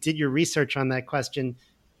and you did your research on that question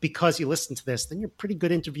because you listened to this, then you're a pretty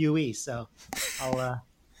good interviewee. So I'll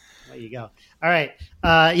let you go. All right.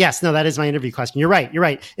 Yes, no, that is my interview question. You're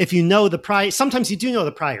right. If you know the priors, sometimes you do know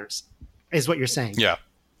the priors, is what you're saying. Yeah.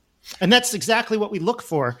 And that's exactly what we look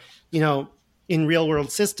for, in real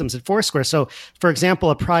world systems at Foursquare. So, for example,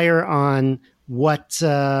 a prior on what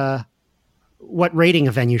rating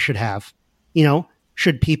a venue should have,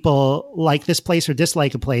 should people like this place or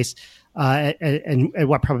dislike a place, and at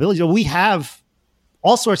what probability? We have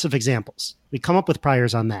all sorts of examples. We come up with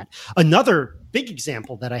priors on that. Another big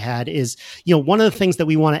example that I had is, one of the things that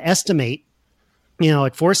we want to estimate,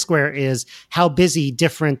 at Foursquare is how busy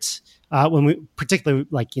different, when we, particularly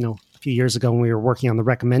a few years ago when we were working on the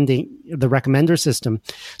recommender system.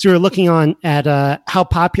 So we were looking at how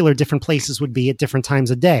popular different places would be at different times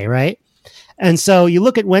of day, right? And so you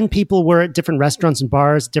look at when people were at different restaurants and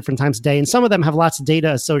bars, different times of day, and some of them have lots of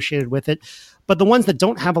data associated with it. But the ones that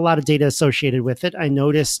don't have a lot of data associated with it, I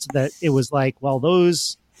noticed that it was like, well,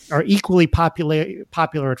 those are equally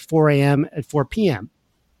popular at 4 a.m., at 4 p.m.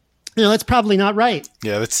 That's probably not right.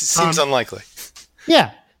 Yeah, that seems unlikely.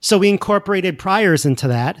 Yeah. So we incorporated priors into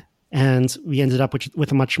that, and we ended up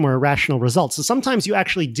with a much more rational result. So sometimes you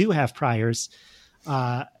actually do have priors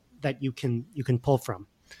that you can pull from.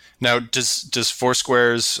 Now, does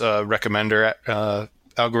Foursquare's recommender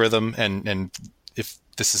algorithm, and if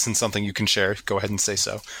this isn't something you can share, go ahead and say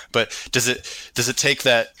so. But does it take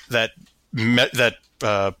that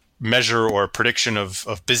measure or prediction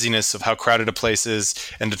of busyness, of how crowded a place is,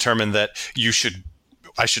 and determine that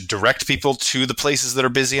I should direct people to the places that are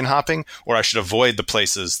busy and hopping, or I should avoid the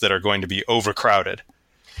places that are going to be overcrowded?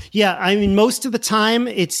 Yeah, I mean, most of the time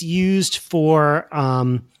it's used for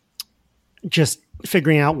just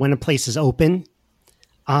figuring out when a place is open.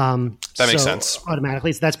 That makes sense.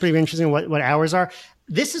 Automatically. So that's pretty interesting what hours are.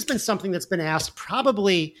 This has been something that's been asked,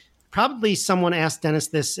 probably someone asked Dennis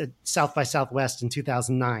this at South by Southwest in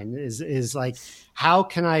 2009, is like, how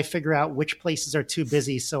can I figure out which places are too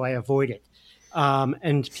busy so I avoid it?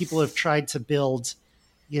 And people have tried to build,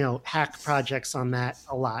 hack projects on that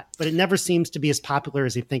a lot, but it never seems to be as popular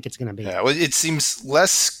as you think it's going to be. Yeah, well, it seems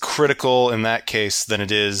less critical in that case than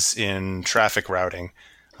it is in traffic routing,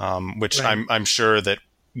 which right. I'm sure that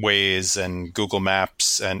Waze and Google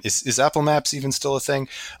Maps and is Apple Maps even still a thing?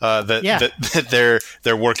 That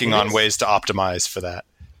they're working on ways to optimize for that.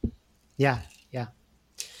 Yeah.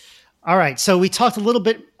 All right. So we talked a little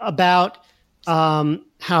bit about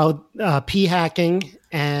how p-hacking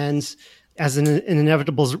and as an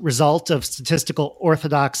inevitable result of statistical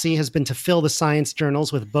orthodoxy has been to fill the science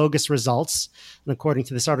journals with bogus results. And according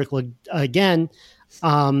to this article again,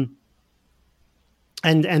 and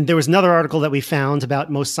there was another article that we found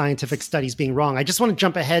about most scientific studies being wrong. I just want to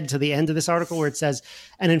jump ahead to the end of this article where it says,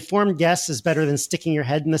 an informed guess is better than sticking your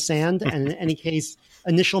head in the sand. And in any case,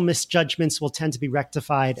 initial misjudgments will tend to be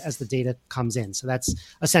rectified as the data comes in. So that's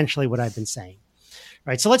essentially what I've been saying.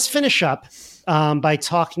 All right, so let's finish up by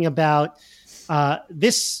talking about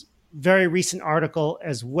this very recent article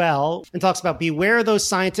as well, and talks about beware those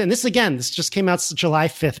scientists. And this just came out July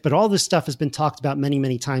 5th, but all this stuff has been talked about many,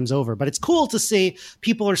 many times over. But it's cool to see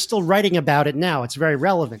people are still writing about it now. It's very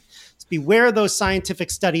relevant. Beware those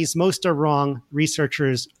scientific studies. Most are wrong.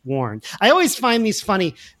 Researchers warn. I always find these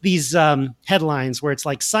funny, these headlines where it's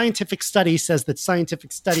like scientific study says that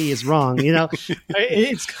scientific study is wrong.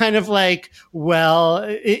 It's kind of like, well,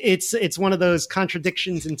 it's one of those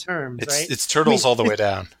contradictions in terms, right? It's turtles all the way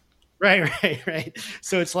down. Right.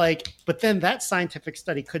 So it's like, but then that scientific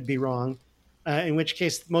study could be wrong. In which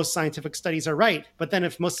case most scientific studies are right. But then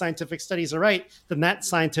if most scientific studies are right, then that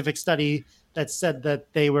scientific study that said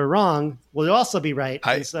that they were wrong will also be right.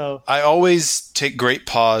 I always take great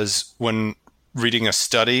pause when reading a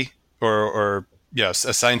study or a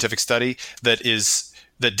scientific study that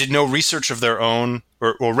did no research of their own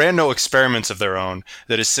or ran no experiments of their own,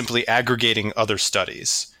 that is simply aggregating other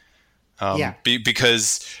studies.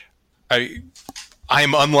 Because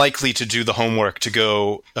I'm unlikely to do the homework to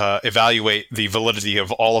go evaluate the validity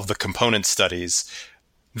of all of the component studies.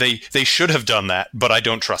 They should have done that, but I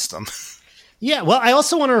don't trust them. Yeah, well, I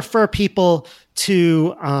also want to refer people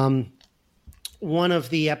to one of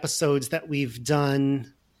the episodes that we've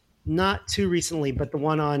done not too recently, but the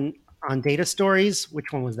one on data stories.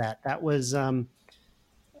 Which one was that? That was, let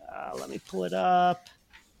me pull it up.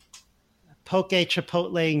 Poke,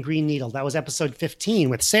 Chipotle, and Green Needle. That was episode 15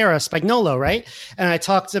 with Sarah Spagnolo, right? And I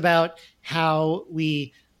talked about how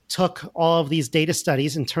we took all of these data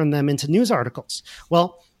studies and turned them into news articles.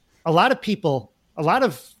 Well, a lot of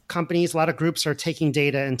companies, a lot of groups are taking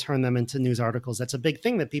data and turn them into news articles. That's a big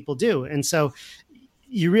thing that people do. And so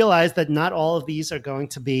you realize that not all of these are going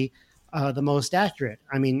to be the most accurate.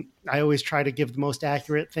 I mean, I always try to give the most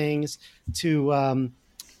accurate things to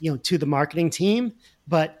the marketing team,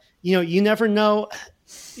 but you never know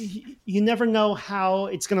how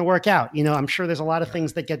it's going to work out. I'm sure there's a lot of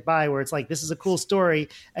things that get by where it's like, this is a cool story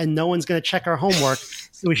and no one's going to check our homework.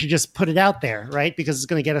 So we should just put it out there, right? Because it's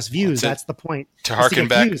going to get us views. That's the point. To harken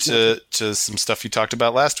back to some stuff you talked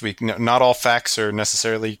about last week, not all facts are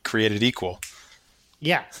necessarily created equal.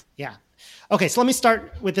 Yeah. Okay, so let me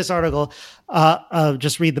start with this article.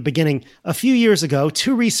 Just read the beginning. A few years ago,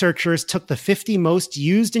 2 researchers took the 50 most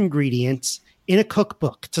used ingredients in a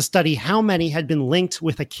cookbook to study how many had been linked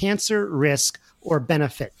with a cancer risk or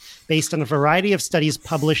benefit based on a variety of studies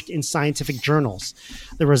published in scientific journals.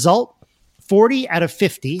 The result, 40 out of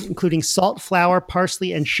 50, including salt, flour,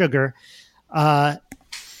 parsley, and sugar, all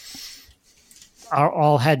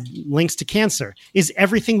had links to cancer. Is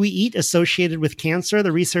everything we eat associated with cancer?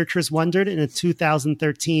 The researchers wondered in a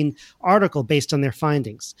 2013 article based on their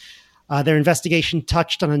findings. Their investigation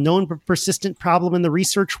touched on a known but persistent problem in the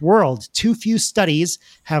research world. Too few studies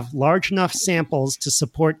have large enough samples to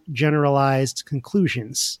support generalized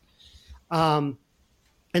conclusions. And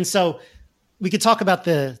so we could talk about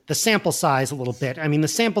the sample size a little bit. I mean, the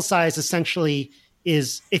sample size essentially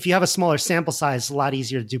is, if you have a smaller sample size, it's a lot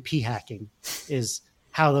easier to do p-hacking, is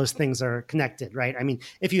how those things are connected, right? I mean,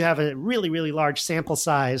 if you have a really, really large sample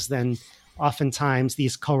size, then oftentimes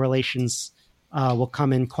these correlations will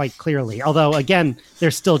come in quite clearly. Although, again,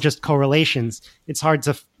 they're still just correlations. It's hard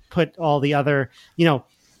to put all the other,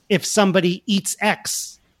 if somebody eats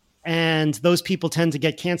X and those people tend to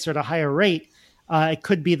get cancer at a higher rate, it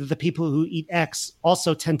could be that the people who eat X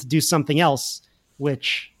also tend to do something else,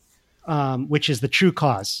 which is the true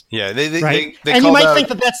cause. Yeah, right? And you might think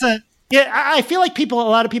that that's I feel like a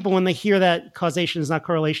lot of people, when they hear that causation is not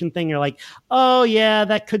correlation thing, you're like, oh yeah,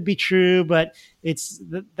 that could be true, but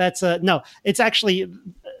that's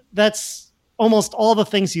almost all the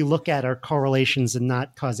things you look at are correlations and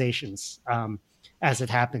not causations, as it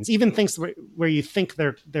happens. Even things where you think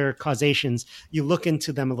they're causations, you look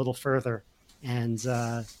into them a little further, and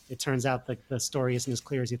it turns out that the story isn't as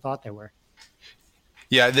clear as you thought they were.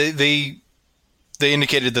 Yeah, they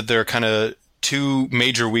indicated that there are kind of 2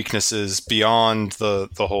 major weaknesses beyond the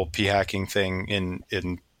whole p-hacking thing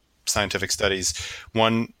in scientific studies.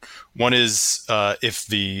 One is if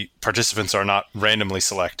the participants are not randomly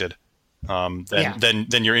selected,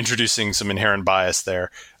 then you're introducing some inherent bias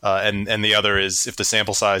there. And the other is if the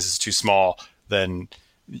sample size is too small, then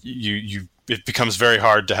it becomes very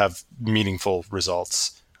hard to have meaningful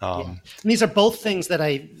results. And these are both things that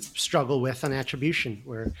I struggle with on attribution,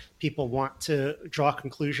 where people want to draw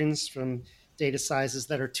conclusions from data sizes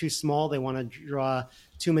that are too small. They want to draw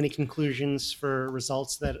too many conclusions for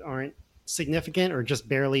results that aren't significant or just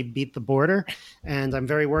barely beat the border. And I'm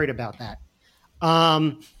very worried about that.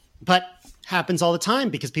 But happens all the time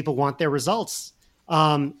because people want their results.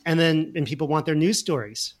 And people want their news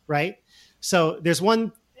stories, right? So there's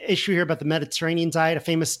one issue here about the Mediterranean diet. A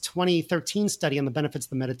famous 2013 study on the benefits of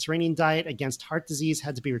the Mediterranean diet against heart disease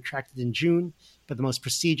had to be retracted in June by the most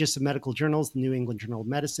prestigious of medical journals, the New England Journal of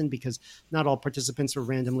Medicine, because not all participants were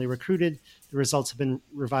randomly recruited. The results have been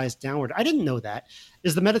revised downward. I didn't know that.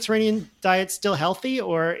 Is the Mediterranean diet still healthy,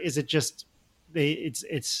 or is it just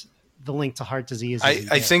it's the link to heart disease?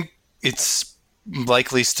 I think it's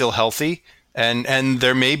likely still healthy. And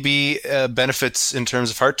there may be benefits in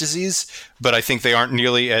terms of heart disease, but I think they aren't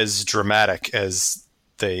nearly as dramatic as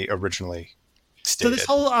they originally stated.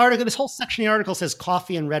 So this whole section of the article says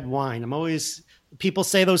coffee and red wine. People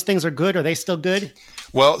say those things are good. Are they still good?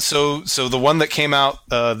 Well, so the one that came out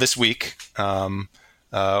this week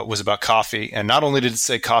was about coffee, and not only did it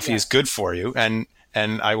say coffee is good for you, and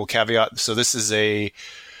I will caveat. So this is a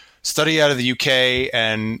study out of the UK,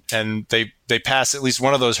 and they passed at least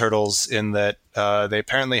one of those hurdles in that they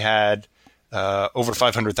apparently had over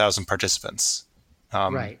 500,000 participants.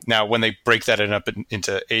 Right. Now, when they break that up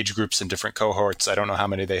into age groups and different cohorts, I don't know how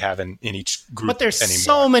many they have in each group. But there's anymore.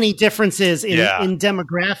 So many differences in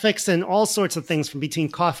demographics and all sorts of things from between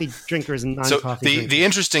coffee drinkers and non-coffee drinkers. The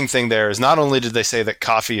interesting thing there is not only did they say that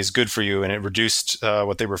coffee is good for you and it reduced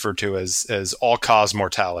what they referred to as all-cause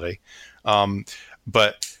mortality,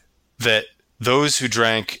 but that those who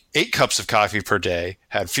drank 8 cups of coffee per day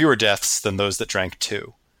had fewer deaths than those that drank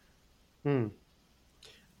 2. And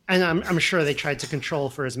I'm sure they tried to control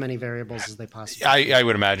for as many variables as they possibly could. I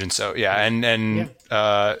would imagine so. Yeah. And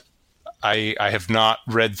I have not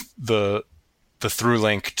read the through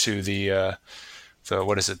link to the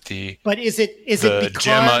what is it? But is it the because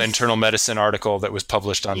JAMA Internal Medicine article that was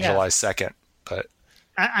published on July 2nd. But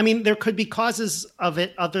I mean, there could be causes of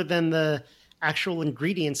it other than the actual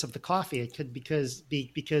ingredients of the coffee. It could because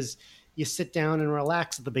you sit down and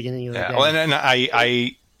relax at the beginning of the day. Well,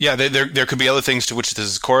 there could be other things to which this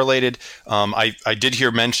is correlated. I did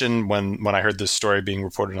hear mention when I heard this story being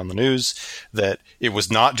reported on the news that it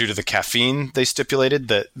was not due to the caffeine. They stipulated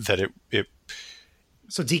that it.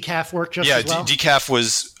 So decaf worked just as well? Decaf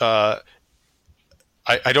was. I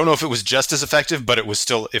don't know if it was just as effective, but it was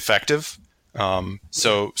still effective.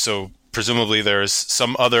 So presumably there's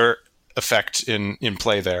some other effect in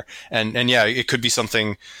play there, and it could be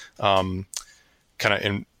something kind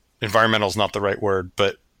of environmental is not the right word,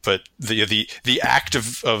 but the act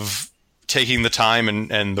of taking the time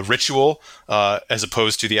and the ritual as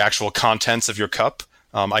opposed to the actual contents of your cup.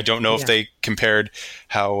 I don't know if they compared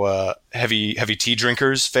how heavy tea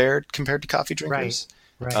drinkers fared compared to coffee drinkers.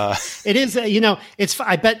 Right. It is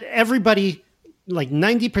I bet everybody, like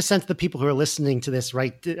 90% of the people who are listening to this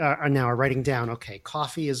are writing down, okay,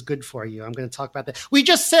 coffee is good for you. I'm going to talk about that. We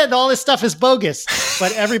just said all this stuff is bogus,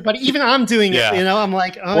 but everybody, even I'm doing it, I'm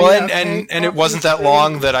like, and it wasn't that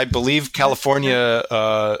long that I believe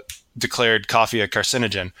California declared coffee a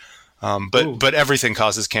carcinogen. But everything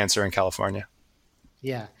causes cancer in California.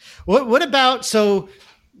 Yeah. What about,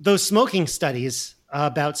 those smoking studies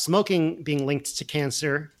about smoking being linked to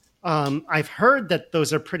cancer? I've heard that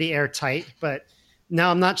those are pretty airtight, but now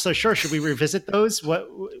I'm not so sure. Should we revisit those? What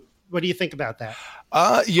do you think about that?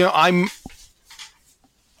 I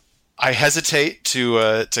hesitate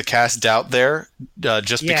to cast doubt there,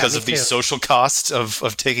 just because of the social cost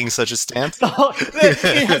of taking such a stance.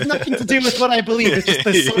 It has nothing to do with what I believe. It's just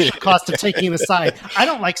the social cost of taking the side. I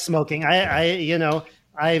don't like smoking.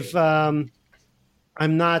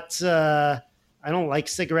 I don't like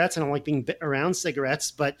cigarettes. I don't like being around cigarettes.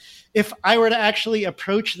 But if I were to actually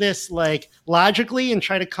approach this like logically and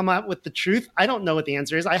try to come up with the truth, I don't know what the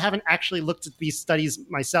answer is. I haven't actually looked at these studies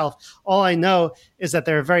myself. All I know is that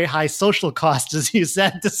there are very high social costs, as you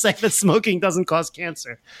said, to say that smoking doesn't cause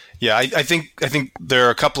cancer. Yeah, I think there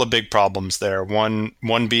are a couple of big problems there. One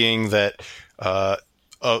being that a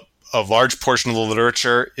large portion of the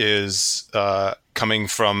literature is coming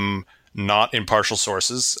from not impartial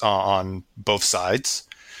sources on both sides.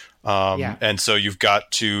 And so you've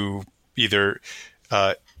got to either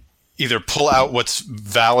pull out what's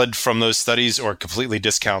valid from those studies or completely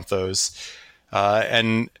discount those.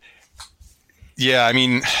 I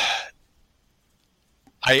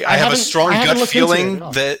have a strong gut feeling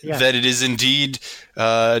that it is indeed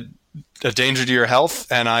a danger to your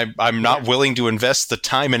health, and I'm not willing to invest the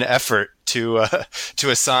time and effort to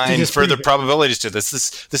assign further probabilities to this.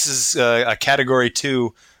 This is a Category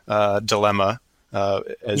 2 dilemma,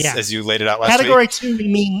 as you laid it out last week. Category 2, you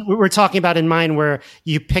mean we're talking about in mine where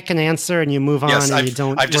you pick an answer and you move on and you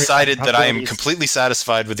don't. I've decided that I am completely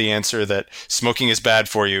satisfied with the answer that smoking is bad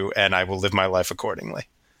for you, and I will live my life accordingly.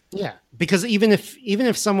 Yeah, because even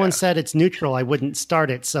if someone said it's neutral, I wouldn't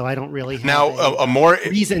start it. So I don't really have a more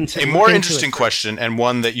interesting question, and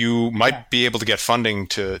one that you might be able to get funding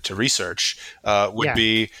to research would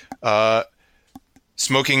be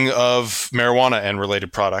smoking of marijuana and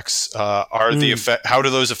related products. How do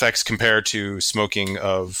those effects compare to smoking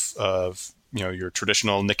of your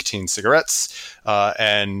traditional nicotine cigarettes?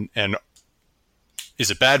 And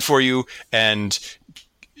is it bad for you? And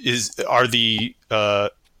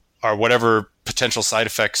are whatever potential side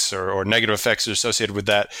effects or negative effects associated with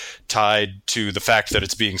that tied to the fact that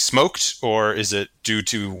it's being smoked, or is it due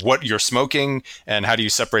to what you're smoking, and how do you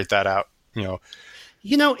separate that out?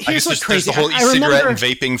 Here's what's crazy. There's the whole e-cigarette and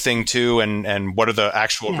vaping thing too, and what are the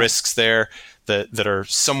actual risks there that are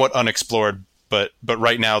somewhat unexplored, but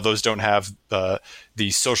right now those don't have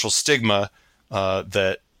the social stigma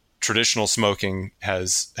that traditional smoking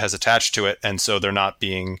has attached to it, and so they're not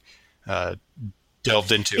being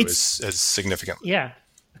delved into as significantly. Yeah.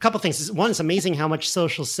 A couple things. One, it's amazing how much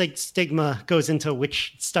social stigma goes into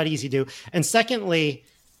which studies you do. And secondly,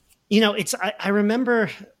 I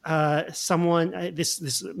remember someone,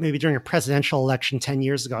 this maybe during a presidential election 10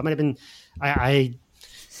 years ago, it might have been, I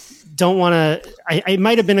don't want to, it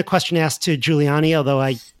might have been a question asked to Giuliani, although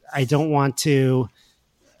I don't want to,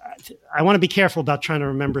 I want to be careful about trying to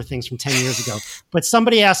remember things from 10 years ago. But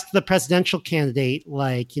somebody asked the presidential candidate,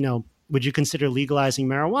 would you consider legalizing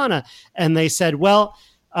marijuana? And they said, well,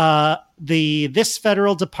 this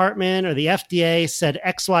federal department or the FDA said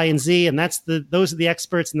X, Y, and Z, and those are the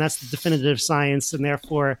experts, and that's the definitive science, and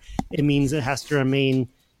therefore it means it has to remain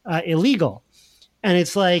illegal. And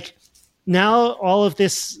it's like now all of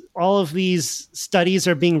these studies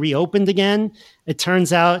are being reopened again. It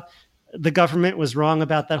turns out the government was wrong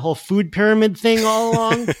about that whole food pyramid thing all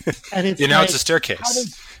along, and it's now it's a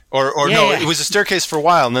staircase. It was a staircase for a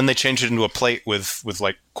while, and then they changed it into a plate with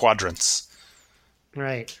like quadrants.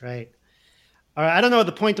 Right. All right. I don't know what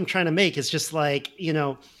the point I'm trying to make. It's just like,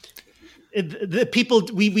 the people,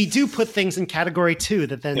 we do put things in category 2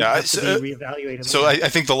 that then have to be reevaluated. So I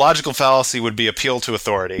think the logical fallacy would be appeal to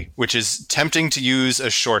authority, which is tempting to use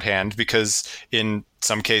as shorthand because in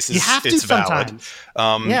some cases it's valid.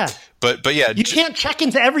 But yeah, you can't check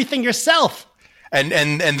into everything yourself.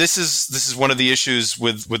 And this is one of the issues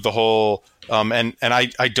with the whole and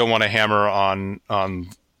I don't want to hammer on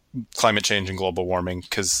climate change and global warming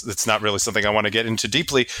because it's not really something I want to get into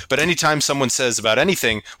deeply. But anytime someone says about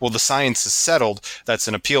anything, well, the science is settled, that's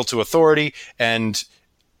an appeal to authority, and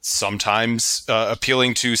sometimes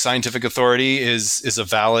appealing to scientific authority is a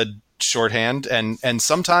valid shorthand, and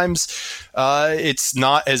sometimes it's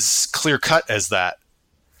not as clear cut as that.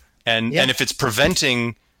 And if it's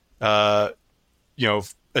preventing additional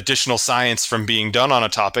science from being done on a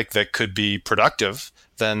topic that could be productive,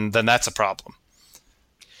 then that's a problem.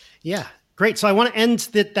 Yeah, great. So I want to end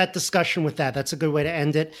that discussion with that. That's a good way to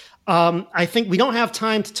end it. I think we don't have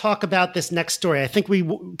time to talk about this next story. I think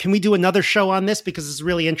can we do another show on this because it's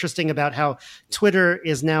really interesting about how Twitter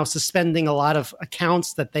is now suspending a lot of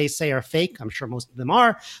accounts that they say are fake. I'm sure most of them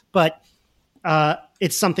are, but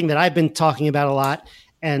it's something that I've been talking about a lot.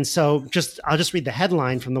 And so I'll just read the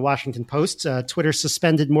headline from the Washington Post. Twitter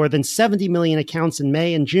suspended more than 70 million accounts in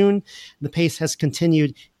May and June. The pace has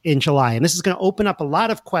continued in July. And this is going to open up a lot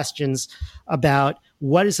of questions about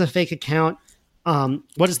what is a fake account,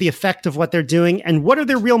 what is the effect of what they're doing, and what are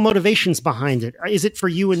their real motivations behind it? Is it for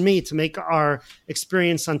you and me to make our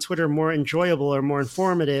experience on Twitter more enjoyable or more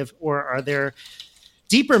informative, or are there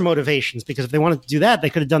deeper motivations? Because if they wanted to do that, they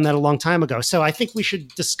could have done that a long time ago. So I think we should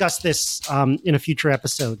discuss this in a future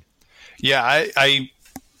episode. Yeah,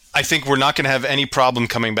 I think we're not going to have any problem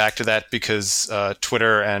coming back to that because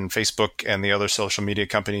Twitter and Facebook and the other social media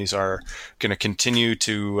companies are going to continue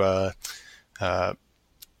to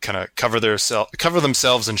kind of cover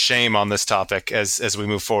themselves in shame on this topic as we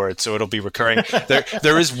move forward. So it'll be recurring.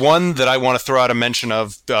 There is one that I want to throw out a mention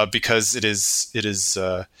of because it is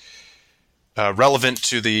relevant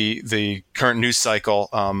to the current news cycle.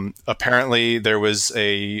 Apparently, there was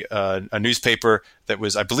a newspaper that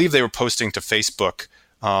was, I believe, they were posting to Facebook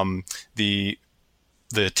the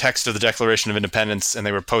text of the Declaration of Independence, and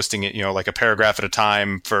they were posting it, like a paragraph at a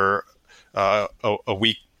time for a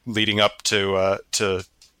week leading up to the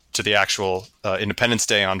actual Independence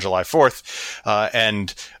Day on July 4th.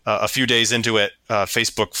 And a few days into it,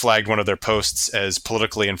 Facebook flagged one of their posts as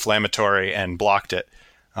politically inflammatory and blocked it.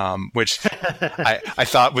 Which I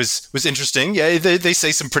thought was interesting. Yeah, they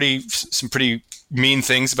say some pretty mean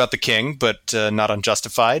things about the king, but not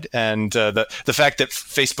unjustified. And the fact that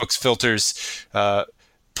Facebook's filters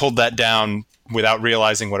pulled that down without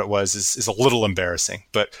realizing what it was is a little embarrassing.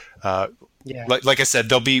 But like I said,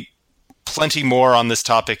 there'll be plenty more on this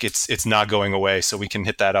topic. It's not going away, so we can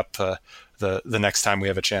hit that up the next time we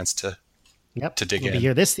have a chance to dig in. We'll be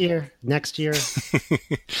here this year, next year,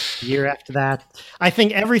 year after that. I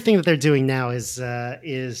think everything that they're doing now is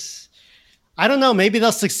I don't know, maybe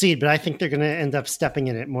they'll succeed, but I think they're going to end up stepping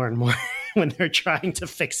in it more and more when they're trying to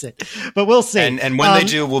fix it. But we'll see. And when they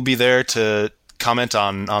do, we'll be there to comment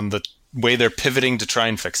on the way they're pivoting to try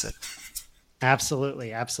and fix it.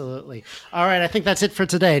 Absolutely. All right, I think that's it for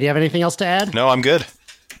today. Do you have anything else to add? No, I'm good.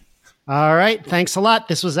 All right, thanks a lot.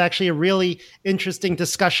 This was actually a really interesting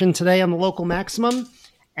discussion today on the Local Maximum,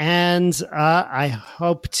 and I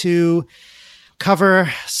hope to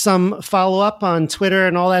cover some follow-up on Twitter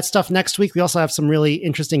and all that stuff next week. We also have some really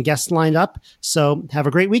interesting guests lined up, so have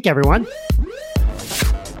a great week, everyone.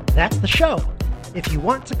 That's the show. If you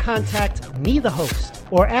want to contact me, the host,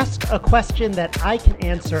 or ask a question that I can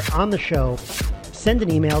answer on the show, send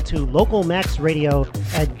an email to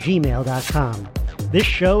localmaxradio@gmail.com. This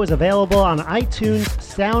show is available on iTunes,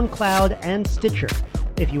 SoundCloud, and Stitcher.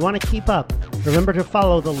 If you want to keep up, remember to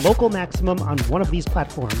follow the Local Maximum on one of these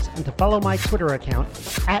platforms and to follow my Twitter account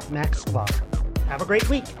 @MaxSquad. Have a great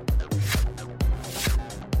week.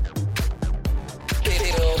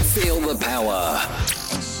 Feel the power.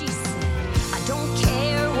 She said, I don't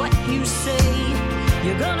care what you say,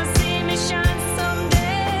 you're gonna see me shine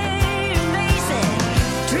someday. And they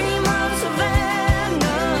said, dream of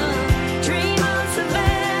Savannah, dream of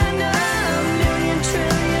Savannah, a million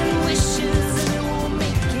trillion wishes and it won't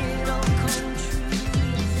make it all come true.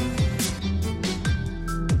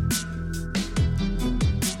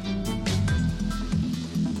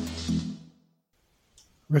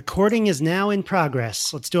 Recording is now in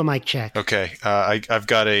progress. Let's do a mic check. Okay, I've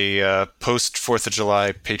got a post 4th of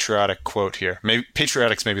July patriotic quote here. Maybe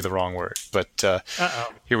patriotic's maybe the wrong word, but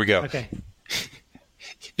here we go. Okay.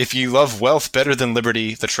 If you love wealth better than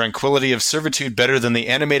liberty, the tranquility of servitude better than the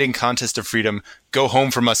animating contest of freedom, go home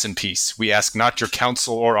from us in peace. We ask not your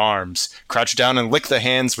counsel or arms. Crouch down and lick the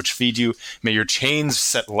hands which feed you. May your chains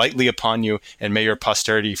set lightly upon you, and may your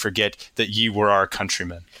posterity forget that ye were our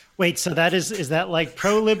countrymen. Wait, so is that like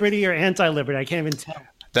pro-liberty or anti-liberty? I can't even tell.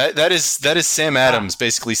 That is Sam Adams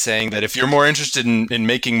basically saying that if you're more interested in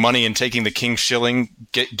making money and taking the king's shilling,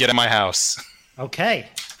 get in my house. Okay.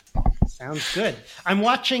 Sounds good. I'm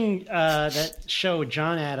watching that show,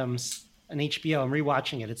 John Adams, on HBO. I'm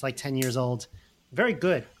rewatching it. It's like 10 years old. Very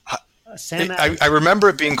good. Sam Adams. I remember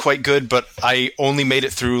it being quite good, but I only made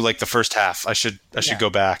it through like the first half. I should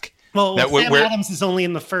go back. Well, Sam Adams is only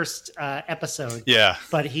in the first episode. Yeah,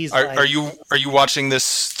 but he's. Are you watching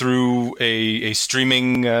this through a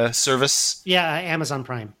streaming service? Yeah, Amazon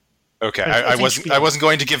Prime. Okay, I wasn't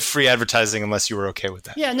going to give free advertising unless you were okay with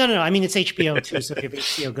that. Yeah, no. I mean, it's HBO too, so if you have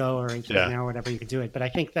HBO Go or HBO Now or whatever, you can do it. But I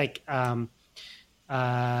think like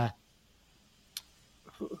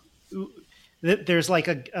there's like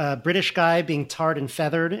a British guy being tarred and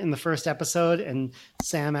feathered in the first episode, and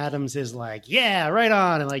Sam Adams is like, "Yeah, right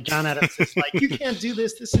on," and like John Adams is like, "You can't do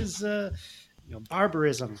this. This is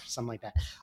barbarism," something like that.